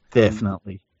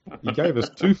 Definitely. You gave us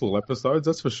 2 full episodes,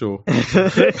 that's for sure.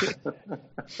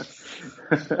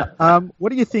 What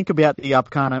do you think about the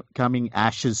upcoming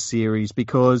Ashes series?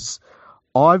 Because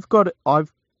I've got a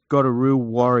real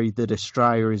worry that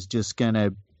Australia is just going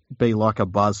to be like a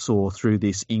buzzsaw through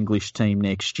this English team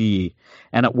next year.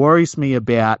 And it worries me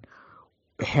about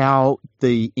how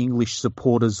the English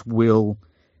supporters will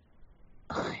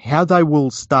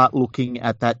start looking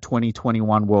at that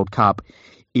 2021 World Cup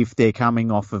if they're coming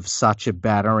off of such a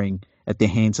battering at the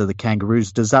hands of the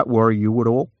Kangaroos. Does that worry you at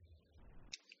all?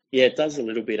 Yeah, it does a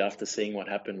little bit after seeing what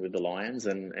happened with the Lions,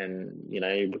 and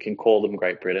we can call them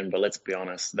Great Britain, but let's be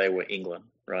honest, they were England,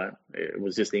 right? It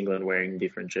was just England wearing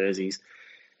different jerseys.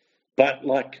 But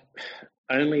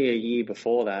only a year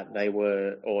before that,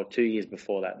 or 2 years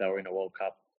before that, they were in a World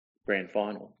Cup grand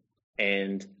final.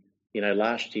 And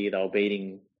last year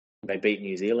they beat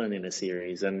New Zealand in a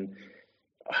series, and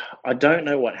I don't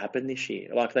know what happened this year.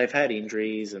 They've had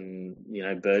injuries, and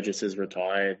Burgess has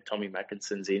retired, Tommy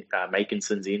Makinson's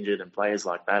injured, and players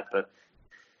like that. But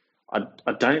I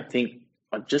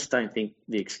just don't think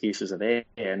the excuses are there,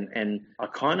 and I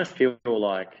kind of feel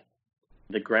like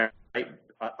the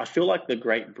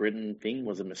Great Britain thing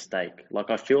was a mistake.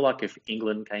 I feel like if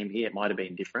England came here, it might have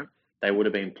been different. They would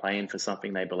have been playing for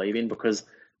something they believe in, because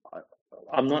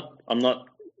I'm not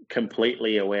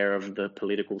completely aware of the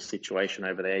political situation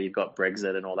over there. You've got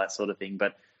Brexit and all that sort of thing,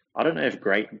 but I don't know if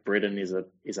Great Britain is a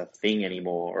thing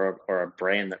anymore, or a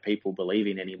brand that people believe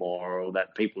in anymore, or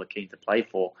that people are keen to play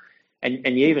for. And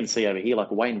you even see over here,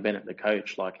 Wayne Bennett, the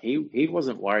coach, he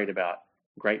wasn't worried about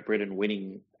Great Britain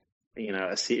winning,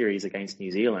 a series against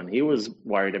New Zealand. He was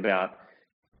worried about,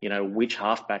 which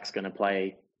halfback's going to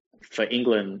play for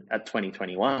England at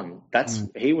 2021.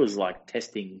 He was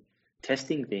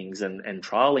testing things and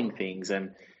trialing things,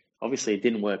 and obviously it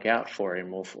didn't work out for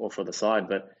him or for the side.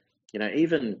 But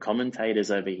even commentators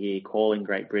over here calling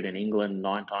Great Britain England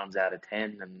 9 times out of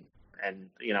 10, and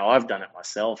I've done it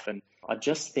myself, and I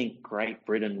just think Great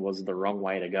Britain was the wrong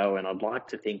way to go. And I'd like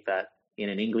to think that in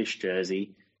an English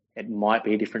jersey, it might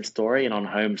be a different story, and on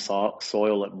home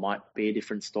soil, it might be a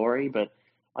different story. But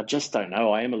I just don't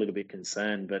know. I am a little bit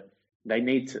concerned, but they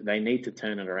need to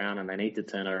turn it around, and they need to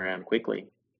turn it around quickly.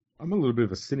 I'm a little bit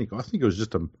of a cynic. I think it was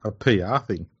just a PR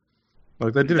thing.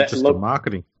 Like they did it just Look, for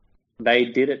marketing. they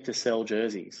did it to sell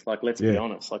jerseys. Like, let's be Yeah.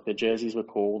 honest. Like, the jerseys were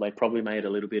cool. They probably made a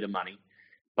little bit of money,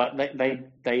 but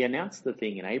they announced the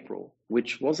thing in April,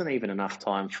 which wasn't even enough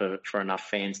time for enough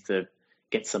fans to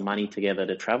get some money together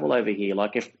to travel over here.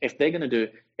 Like, if they were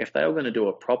going to do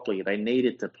it properly, they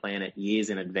needed to plan it years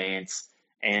in advance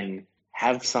and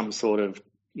have some sort of,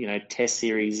 test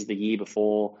series the year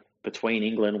before between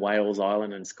England, Wales,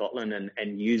 Ireland, and Scotland,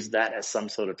 and use that as some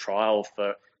sort of trial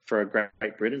for a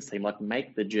Great Britain's team. Like,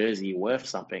 make the jersey worth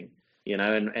something,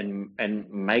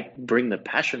 and bring the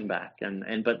passion back.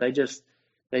 But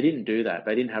they didn't do that.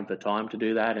 They didn't have the time to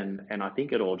do that, and I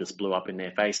think it all just blew up in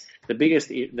their face. The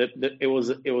biggest, it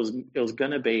was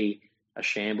going to be a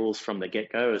shambles from the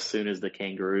get-go as soon as the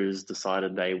Kangaroos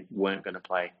decided they weren't going to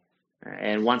play.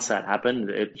 And once that happened,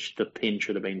 the pin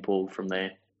should have been pulled from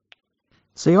there.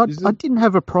 See, I didn't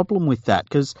have a problem with that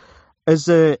because as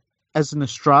an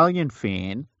Australian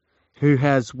fan who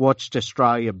has watched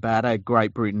Australia batter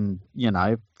Great Britain,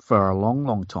 for a long,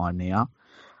 long time now,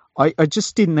 I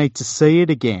just didn't need to see it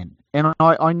again. And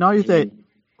I know that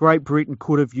Great Britain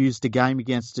could have used a game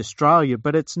against Australia,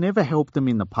 but it's never helped them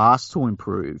in the past to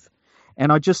improve.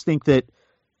 And I just think that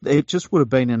it just would have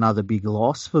been another big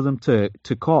loss for them to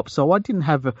cop. So I didn't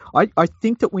have I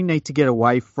think that we need to get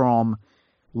away from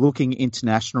looking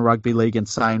international rugby league and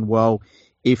saying, well,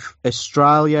 if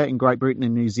Australia and Great Britain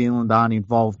and New Zealand aren't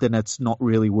involved, then it's not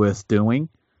really worth doing.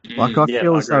 I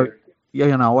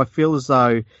feel as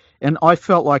though, and I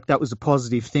felt like that was a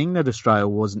positive thing that Australia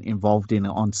wasn't involved in it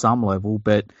on some level,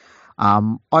 but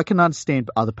I can understand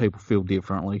other people feel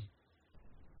differently.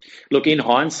 Look, in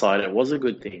hindsight, it was a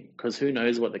good thing because who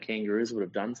knows what the Kangaroos would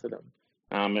have done to them.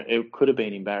 It could have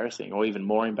been embarrassing or even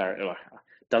more embarrassing.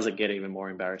 Does it get even more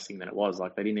embarrassing than it was?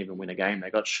 Like, they didn't even win a game. They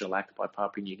got shellacked by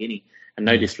Papua New Guinea. And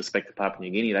no disrespect to Papua New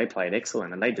Guinea, they played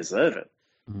excellent and they deserve it.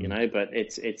 But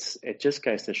it just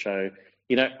goes to show,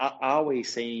 are we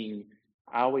seeing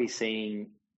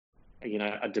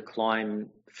a decline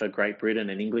for Great Britain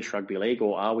and English rugby league,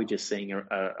 or are we just seeing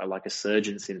a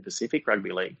surgence in Pacific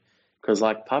rugby league? Because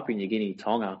like Papua New Guinea,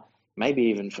 Tonga, maybe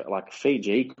even like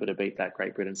Fiji could have beat that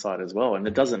Great Britain side as well. And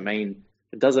it doesn't mean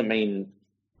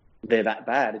they're that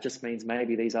bad. It just means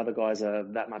maybe these other guys are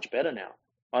that much better now.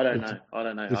 I don't know.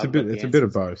 It's a bit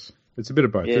of both. It's a bit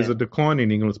of both. Yeah. There's a decline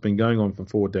in England that's been going on for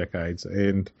 4 decades,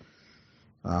 and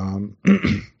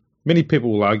many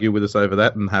people will argue with us over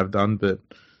that and have done. But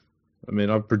I mean,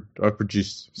 I've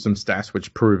produced some stats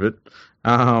which prove it.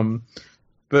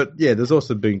 But yeah, there's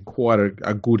also been quite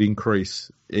a good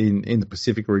increase in the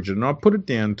Pacific region, and I put it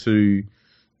down to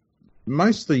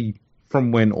mostly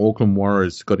from when Auckland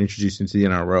Warriors got introduced into the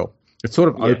NRL. It sort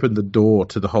of opened the door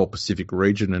to the whole Pacific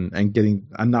region and getting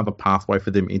another pathway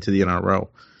for them into the NRL.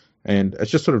 And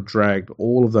it's just sort of dragged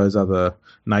all of those other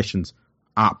nations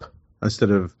up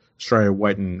instead of Australia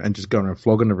waiting and just going and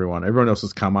flogging everyone. Everyone else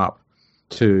has come up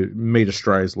to meet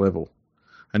Australia's level.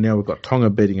 And now we've got Tonga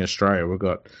beating Australia. We've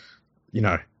got,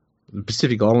 the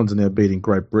Pacific Islands are now beating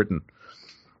Great Britain.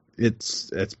 It's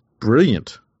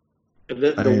brilliant.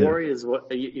 The Warriors,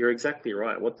 you're exactly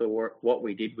right. What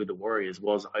we did with the Warriors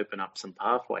was open up some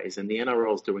pathways, and the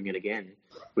NRL's doing it again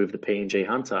with the PNG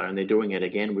Hunter, and they're doing it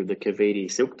again with the Kaviti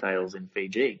Silktails in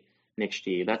Fiji next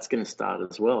year. That's going to start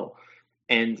as well.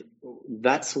 And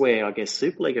that's where I guess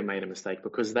Superliga made a mistake,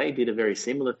 because they did a very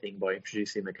similar thing by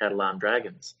introducing the Catalan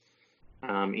Dragons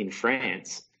in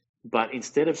France. But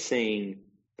instead of seeing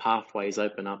pathways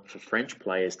open up for French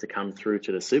players to come through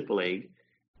to the Super League,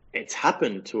 it's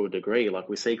happened to a degree. Like,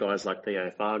 we see guys like Theo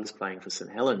Fargs playing for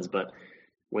St Helens, but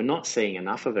we're not seeing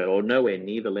enough of it, or nowhere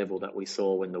near the level that we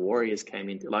saw when the Warriors came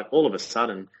into. Like, all of a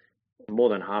sudden, more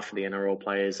than half of the NRL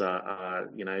players are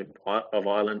of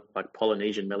island, like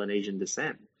Polynesian, Melanesian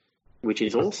descent, which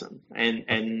is awesome.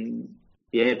 And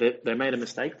they made a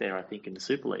mistake there, I think, in the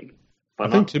Super League. I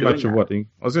think too much of what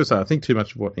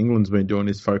England's been doing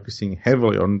is focusing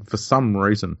heavily on, for some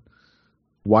reason,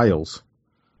 Wales.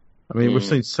 I mean, we've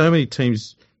seen so many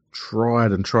teams try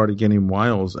to get in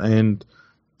Wales, and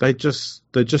they're just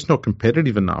not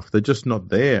competitive enough. They're just not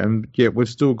there. And yet we've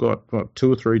still got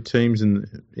 2 or 3 teams in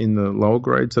the lower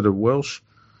grades that are Welsh,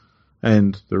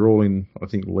 and they're all in, I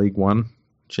think, League One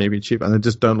Championship, and they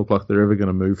just don't look like they're ever going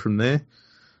to move from there.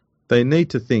 They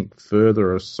need to think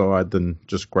further aside than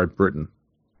just Great Britain.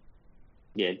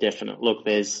 Yeah, definitely. Look,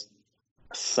 there's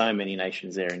so many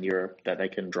nations there in Europe that they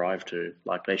can drive to.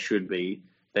 Like, they should be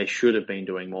they should have been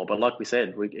doing more. But like we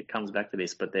said, it comes back to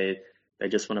this. But they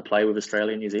just want to play with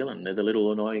Australia and New Zealand. They're the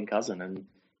little annoying cousin, and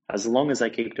as long as they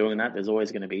keep doing that, there's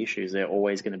always going to be issues. They're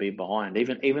always going to be behind.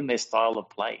 Even their style of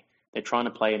play, they're trying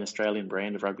to play an Australian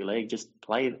brand of rugby league. Just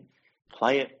play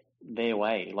it their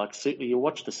way. Like you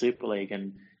watch the Super League,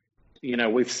 and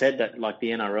we've said that like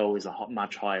the NRL is a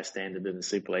much higher standard than the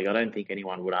Super League. I don't think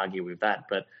anyone would argue with that.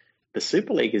 But the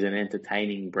Super League is an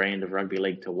entertaining brand of rugby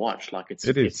league to watch. Like it's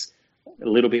a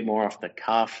little bit more off the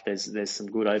cuff. There's some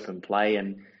good open play,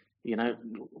 and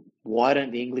why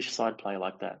don't the English side play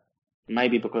like that?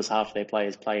 Maybe because half their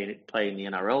players play in the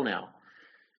NRL now,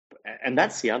 and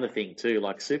that's the other thing too.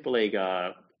 Like Super League,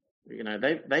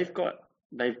 they've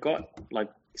got like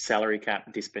salary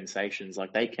cap dispensations.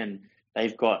 Like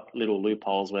they've got little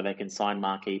loopholes where they can sign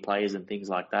marquee players and things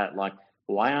like that. Like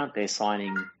why aren't they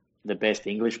signing the best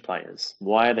English players?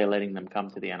 Why are they letting them come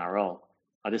to the NRL?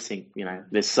 I just think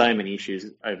there's so many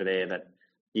issues over there that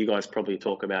you guys probably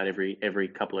talk about every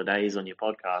couple of days on your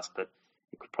podcast, but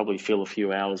it could probably fill a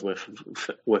few hours worth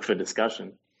of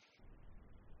discussion.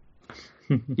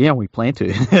 Yeah, we plan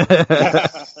to.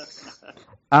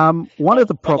 One of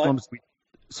the problems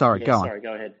Sorry, go on. Sorry,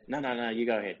 go ahead. No, you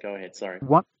go ahead. Go ahead, sorry.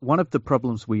 One of the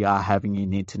problems we are having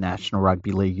in international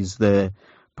rugby league is the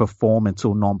performance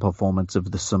or non-performance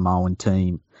of the Samoan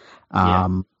team.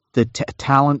 The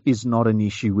talent is not an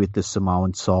issue with the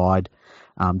Samoan side.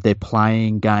 They're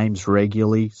playing games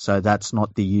regularly, so that's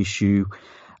not the issue.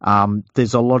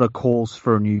 There's a lot of calls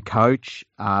for a new coach.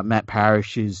 Matt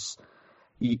Parrish is,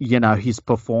 his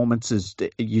performances,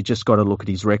 you just got to look at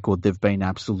his record. They've been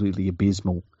absolutely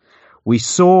abysmal. We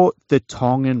saw the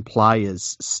Tongan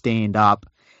players stand up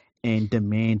and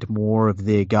demand more of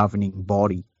their governing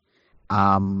body.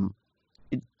 Do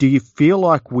you feel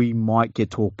like we might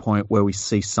get to a point where we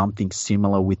see something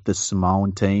similar with the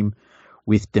Samoan team,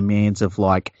 with demands of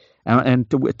like, and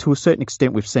to a certain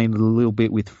extent we've seen it a little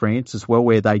bit with France as well,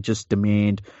 where they just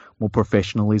demand more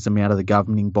professionalism out of the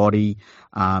governing body,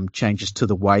 changes to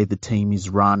the way the team is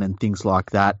run and things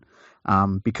like that?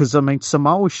 Because,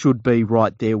 Samoa should be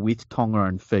right there with Tonga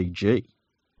and Fiji.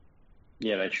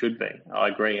 Yeah, they should be. I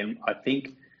agree. And I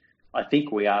think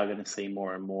we are going to see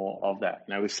more and more of that.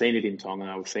 We've seen it in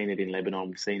Tonga, we've seen it in Lebanon,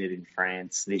 we've seen it in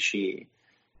France this year.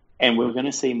 And we're going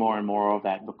to see more and more of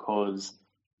that because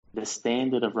the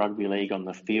standard of rugby league on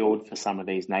the field for some of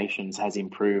these nations has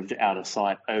improved out of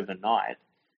sight overnight,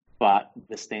 but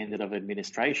the standard of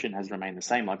administration has remained the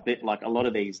same. Like a lot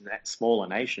of these smaller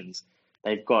nations,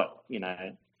 they've got,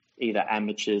 either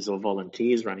amateurs or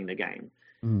volunteers running the game.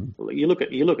 Mm. You look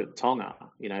at Tonga.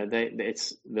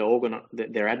 It's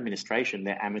their administration.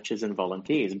 They're amateurs and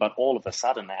volunteers, but all of a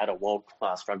sudden they had a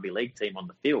world-class rugby league team on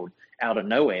the field out of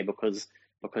nowhere because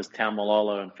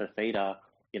Taumalolo and Fafita,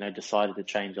 decided to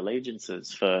change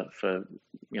allegiances for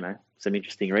some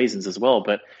interesting reasons as well.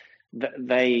 But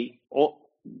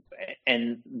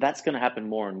and that's going to happen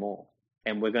more and more,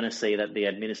 and we're going to see that the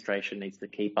administration needs to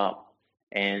keep up.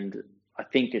 And I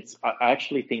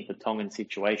actually think the Tongan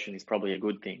situation is probably a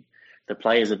good thing. The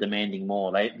players are demanding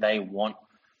more. They want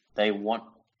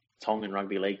Tongan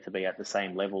rugby league to be at the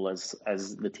same level as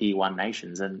the Tier 1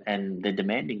 nations, and they're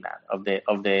demanding that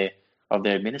of their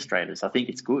administrators. I think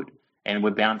it's good, and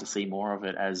we're bound to see more of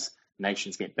it as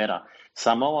nations get better.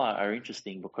 Samoa are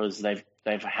interesting because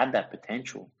they've had that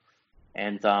potential,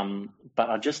 and but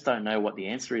I just don't know what the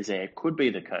answer is there. It could be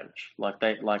the coach.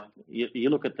 You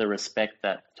look at the respect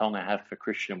that Tonga have for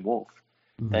Christian Wolf.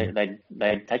 Mm-hmm.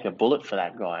 They take a bullet for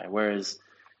that guy. Whereas,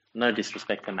 no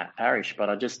disrespect to Matt Parrish, but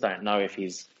I just don't know if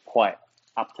he's quite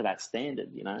up to that standard,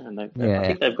 And I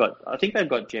think they've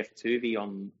got Jeff Tuvey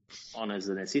on as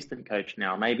an assistant coach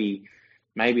now. Maybe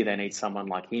they need someone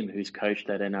like him who's coached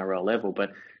at NRL level.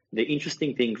 But the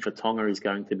interesting thing for Tonga is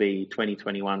going to be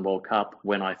 2021 World Cup,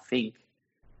 when I think,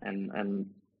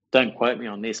 and don't quote me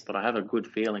on this, but I have a good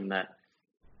feeling that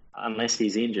unless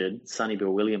he's injured, Sonny Bill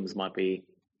Williams might be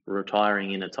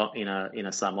retiring in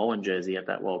a Samoan jersey at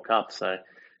that World Cup. So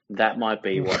that might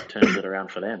be what turns it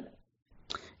around for them.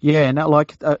 Yeah, and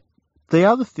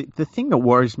the thing that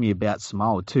worries me about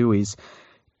Samoa too is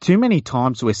too many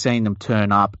times we're seeing them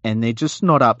turn up and they're just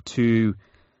not up to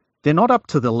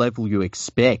the level you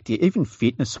expect, even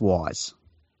fitness wise.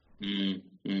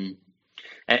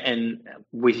 And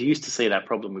we used to see that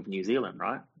problem with New Zealand,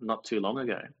 right? Not too long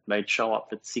ago, they'd show up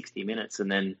for 60 minutes and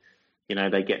then,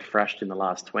 they get thrashed in the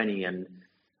last 20. And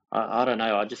I don't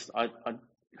know.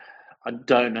 I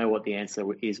don't know what the answer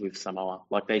is with Samoa.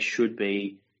 Like they should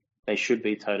be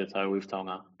toe to toe with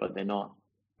Tonga, but they're not,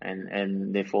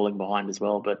 and they're falling behind as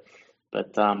well. But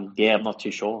I'm not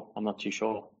too sure.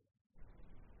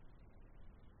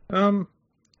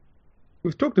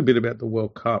 We've talked a bit about the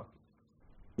World Cup.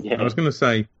 Yeah. I was going to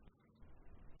say,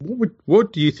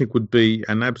 what do you think would be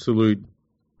an absolute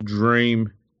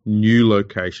dream new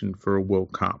location for a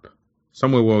World Cup?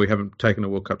 Somewhere where we haven't taken a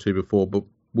World Cup to before, but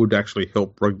would actually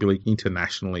help rugby league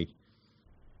internationally.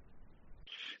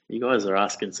 You guys are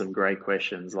asking some great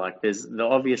questions. Like, there's the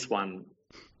obvious one,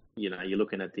 you're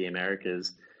looking at the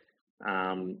Americas.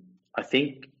 I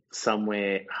think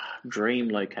somewhere, dream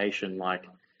location, like,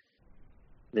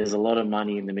 there's a lot of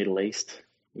money in the Middle East.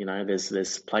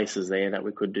 There's places there that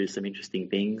we could do some interesting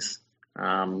things.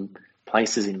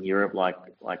 Places in Europe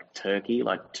like Turkey.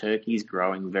 Like, Turkey's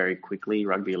growing very quickly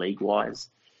rugby league wise.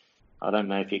 I don't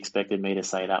know if you expected me to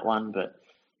say that one, but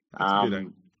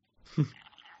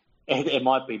it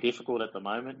might be difficult at the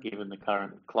moment given the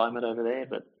current climate over there,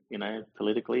 but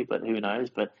politically, but who knows?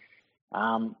 But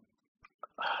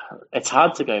it's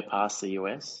hard to go past the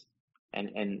US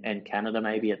and Canada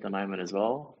maybe at the moment as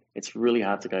well. It's really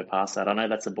hard to go past that. I know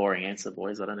that's a boring answer,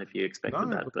 boys. I don't know if you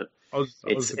expected that, but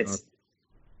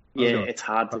it's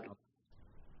hard to.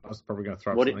 I was probably going to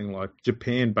throw up something like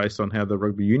Japan based on how the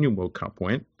Rugby Union World Cup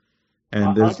went,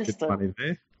 and there's good money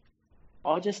there.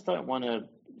 I just don't want to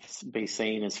be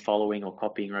seen as following or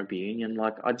copying rugby union.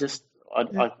 Like,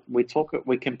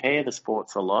 we compare the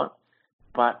sports a lot,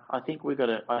 but I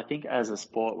think as a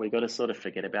sport, we've got to sort of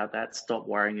forget about that. Stop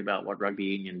worrying about what rugby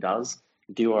union does.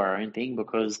 Do our own thing,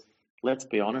 because let's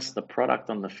be honest, the product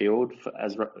on the field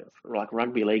like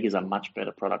rugby league is a much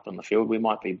better product on the field. We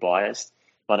might be biased,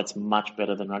 but it's much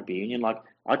better than rugby union. Like,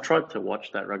 I tried to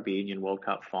watch that rugby union World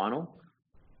Cup final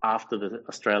after the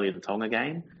Australia-Tonga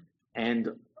game, and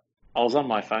I was on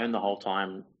my phone the whole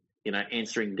time,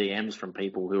 answering DMs from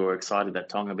people who were excited that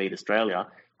Tonga beat Australia.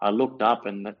 I looked up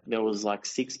and there was like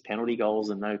 6 penalty goals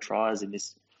and no tries in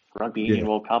this Rugby Union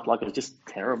World Cup. Like, it was just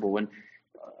terrible. And,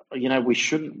 we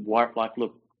shouldn't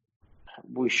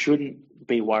we shouldn't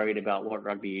be worried about what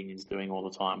rugby union's doing all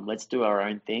the time. Let's do our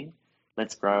own thing.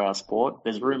 Let's grow our sport.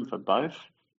 There's room for both.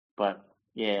 But,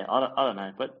 yeah, I don't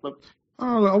know. But, look.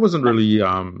 I wasn't really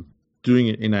doing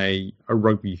it in a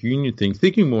rugby union thing,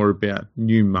 thinking more about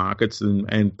new markets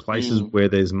and places where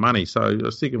there's money. So I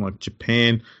was thinking like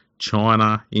Japan,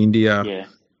 China, India.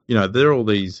 Yeah. They're all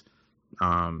these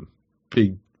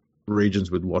big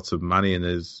regions with lots of money, and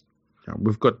there's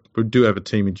we do have a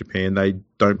team in Japan. They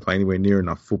don't play anywhere near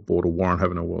enough football to warrant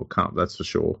having a World Cup, that's for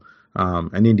sure.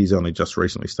 And India's only just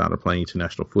recently started playing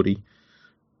international footy.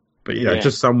 But,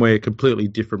 just somewhere completely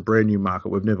different, brand new market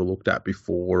we've never looked at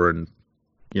before, and,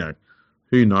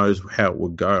 who knows how it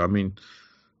would go. I mean,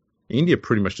 India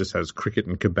pretty much just has cricket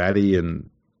and kabaddi and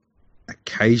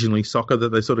occasionally soccer that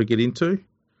they sort of get into.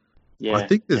 Yeah, I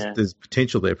think there's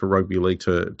potential there for rugby league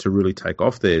to really take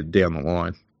off there down the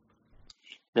line.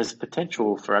 There's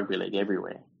potential for rugby league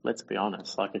everywhere. Let's be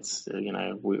honest. Like, it's,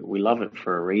 we love it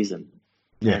for a reason.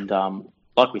 Yeah. And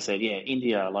like we said,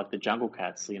 India, like the Jungle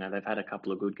Cats, they've had a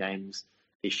couple of good games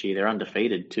this year. They're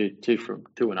undefeated,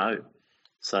 2-0.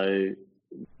 So,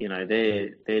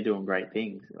 they're doing great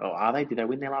things. Oh, are they? Did they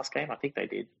win their last game? I think they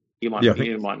did. You might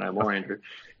know more, Andrew.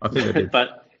 I think they did.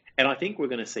 And I think we're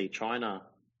going to see China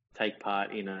take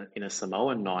part in a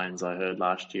Samoan Nines, I heard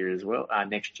next year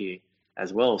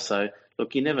as well. So,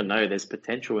 look, you never know. There's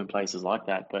potential in places like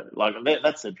that, but like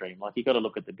that's the dream. Like, you got to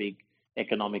look at the big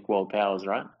economic world powers,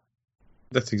 right?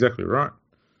 That's exactly right.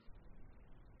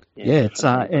 Yeah, it's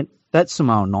and that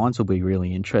Samoan Nines will be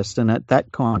really interesting.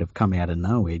 That kind of come out of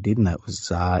nowhere, didn't it? It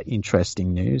was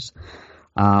interesting news.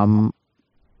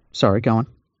 Sorry, go on.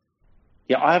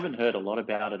 Yeah, I haven't heard a lot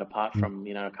about it apart from,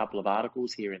 a couple of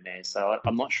articles here and there. So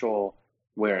I'm not sure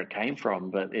where it came from,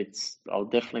 but I'll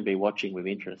definitely be watching with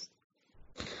interest.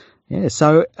 Yeah,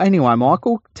 so anyway,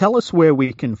 Michael, tell us where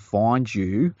we can find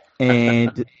you,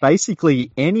 and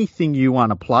basically anything you want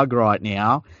to plug right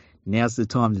now, now's the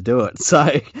time to do it.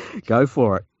 So go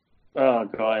for it. Oh,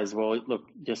 guys, well, look,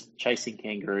 just Chasing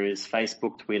Kangaroos,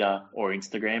 Facebook, Twitter, or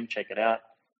Instagram. Check it out.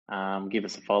 Give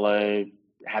us a follow.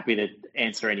 Happy to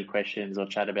answer any questions or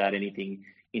chat about anything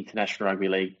International Rugby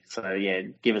League. So,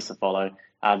 give us a follow.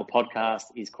 The podcast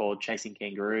is called Chasing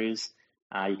Kangaroos.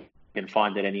 You can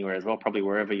find it anywhere as well, probably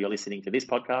wherever you're listening to this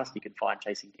podcast. You can find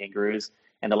Chasing Kangaroos.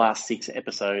 And the last 6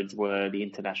 episodes were the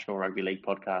International Rugby League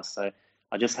podcast. So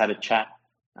I just had a chat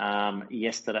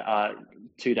yesterday,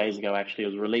 2 days ago, actually. It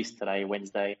was released today,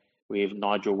 Wednesday, with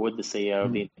Nigel Wood, the CEO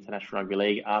of the International Rugby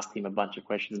League. Asked him a bunch of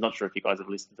questions. Not sure if you guys have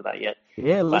listened to that yet.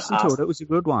 Yeah, listen to it. It was a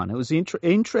good one. It was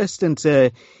interesting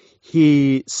to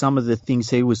hear some of the things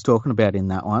he was talking about in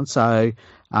that one. So,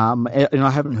 and I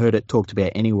haven't heard it talked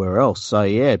about anywhere else.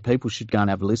 So, people should go and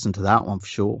have a listen to that one for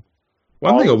sure.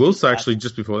 One thing I will say, just actually,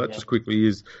 just before that, yeah, just quickly,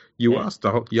 is you yeah, asked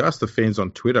the fans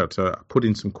on Twitter to put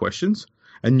in some questions,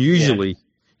 and yeah.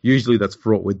 usually that's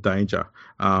fraught with danger.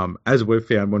 As we've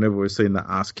found whenever we've seen the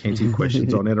Ask Kenty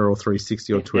questions on NRL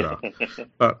 360 on Twitter.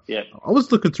 But Yeah. I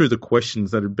was looking through the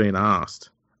questions that had been asked,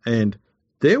 and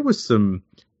there was some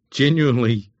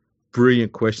genuinely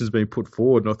brilliant questions being put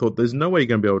forward, and I thought, there's no way you're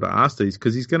going to be able to ask these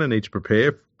because he's going to need to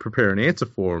prepare an answer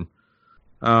for them.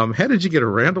 How did you get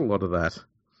around a lot of that?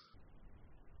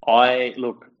 I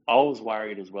was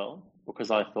worried as well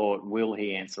because I thought, will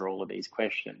he answer all of these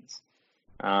questions?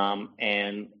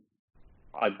 And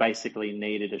I basically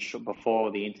needed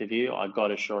before the interview, I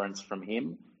got assurance from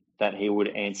him that he would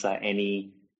answer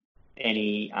any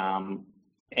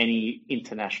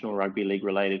international rugby league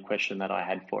related question that I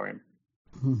had for him.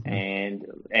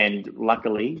 And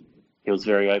luckily, he was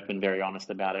very open, very honest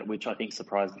about it, which I think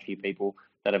surprised a few people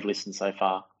that have listened so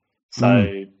far.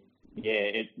 So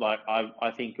yeah,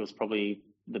 I think it was probably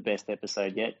the best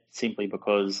episode yet, simply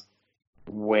because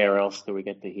where else do we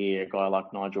get to hear a guy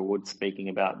like Nigel Wood speaking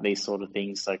about these sort of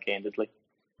things so candidly?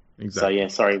 Exactly. So yeah,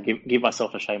 sorry, give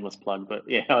myself a shameless plug, but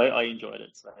yeah, I enjoyed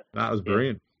it. So that was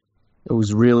brilliant. It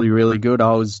was really, really good.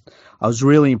 I was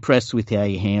really impressed with how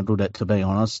you handled it, to be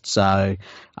honest. So,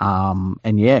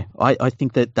 and yeah, I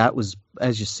think that was,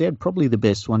 as you said, probably the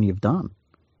best one you've done.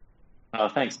 Oh,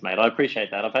 thanks, mate. I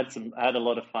appreciate that. I've had a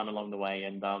lot of fun along the way,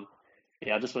 and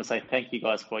yeah, I just want to say thank you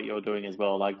guys for what you're doing as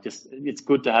well. It's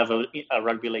good to have a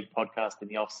rugby league podcast in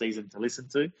the off season to listen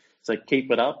to. So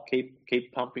keep it up,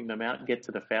 keep pumping them out, and get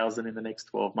to the 1,000 in the next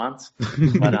 12 months.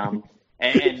 But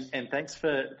and thanks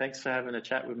for having a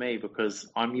chat with me, because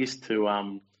I'm used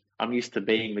to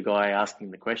being the guy asking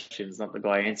the questions, not the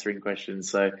guy answering questions.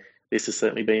 So this has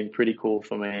certainly been pretty cool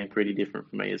for me and pretty different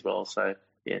for me as well. So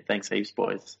yeah, thanks heaps,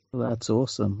 boys. Well, that's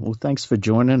awesome. Well, thanks for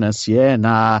joining us. Yeah,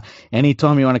 and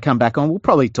anytime you want to come back on, we'll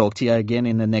probably talk to you again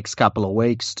in the next couple of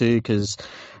weeks too, because,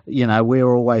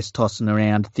 we're always tossing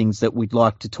around things that we'd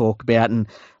like to talk about, and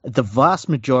the vast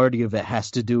majority of it has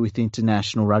to do with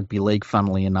International Rugby League,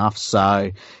 funnily enough.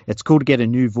 So it's cool to get a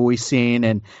new voice in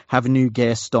and have a new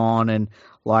guest on, and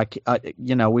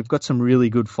we've got some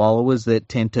really good followers that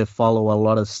tend to follow a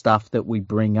lot of stuff that we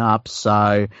bring up.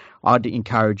 So I'd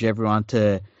encourage everyone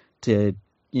to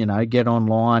get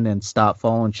online and start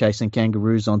following Chasing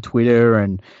Kangaroos on Twitter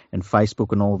and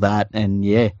Facebook and all that. And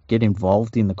yeah, get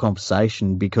involved in the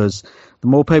conversation, because the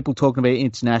more people talking about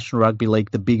International Rugby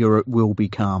League, the bigger it will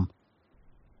become.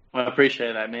 I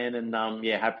appreciate that, man. And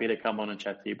yeah, happy to come on and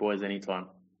chat to you boys anytime.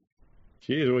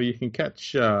 Cheers. Well, you can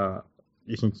catch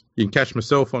you can catch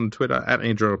myself on Twitter at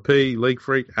Andrew P, League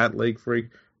Freak at League Freak.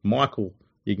 Michael,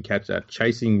 you can catch at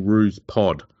Chasing Roos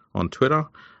Pod on Twitter.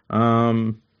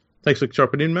 Thanks for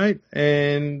chopping in, mate,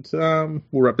 and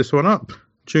we'll wrap this one up.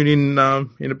 Tune in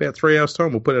about 3 hours'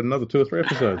 time. We'll put out another 2 or 3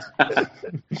 episodes.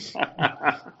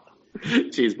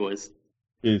 Cheers, boys.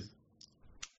 Cheers.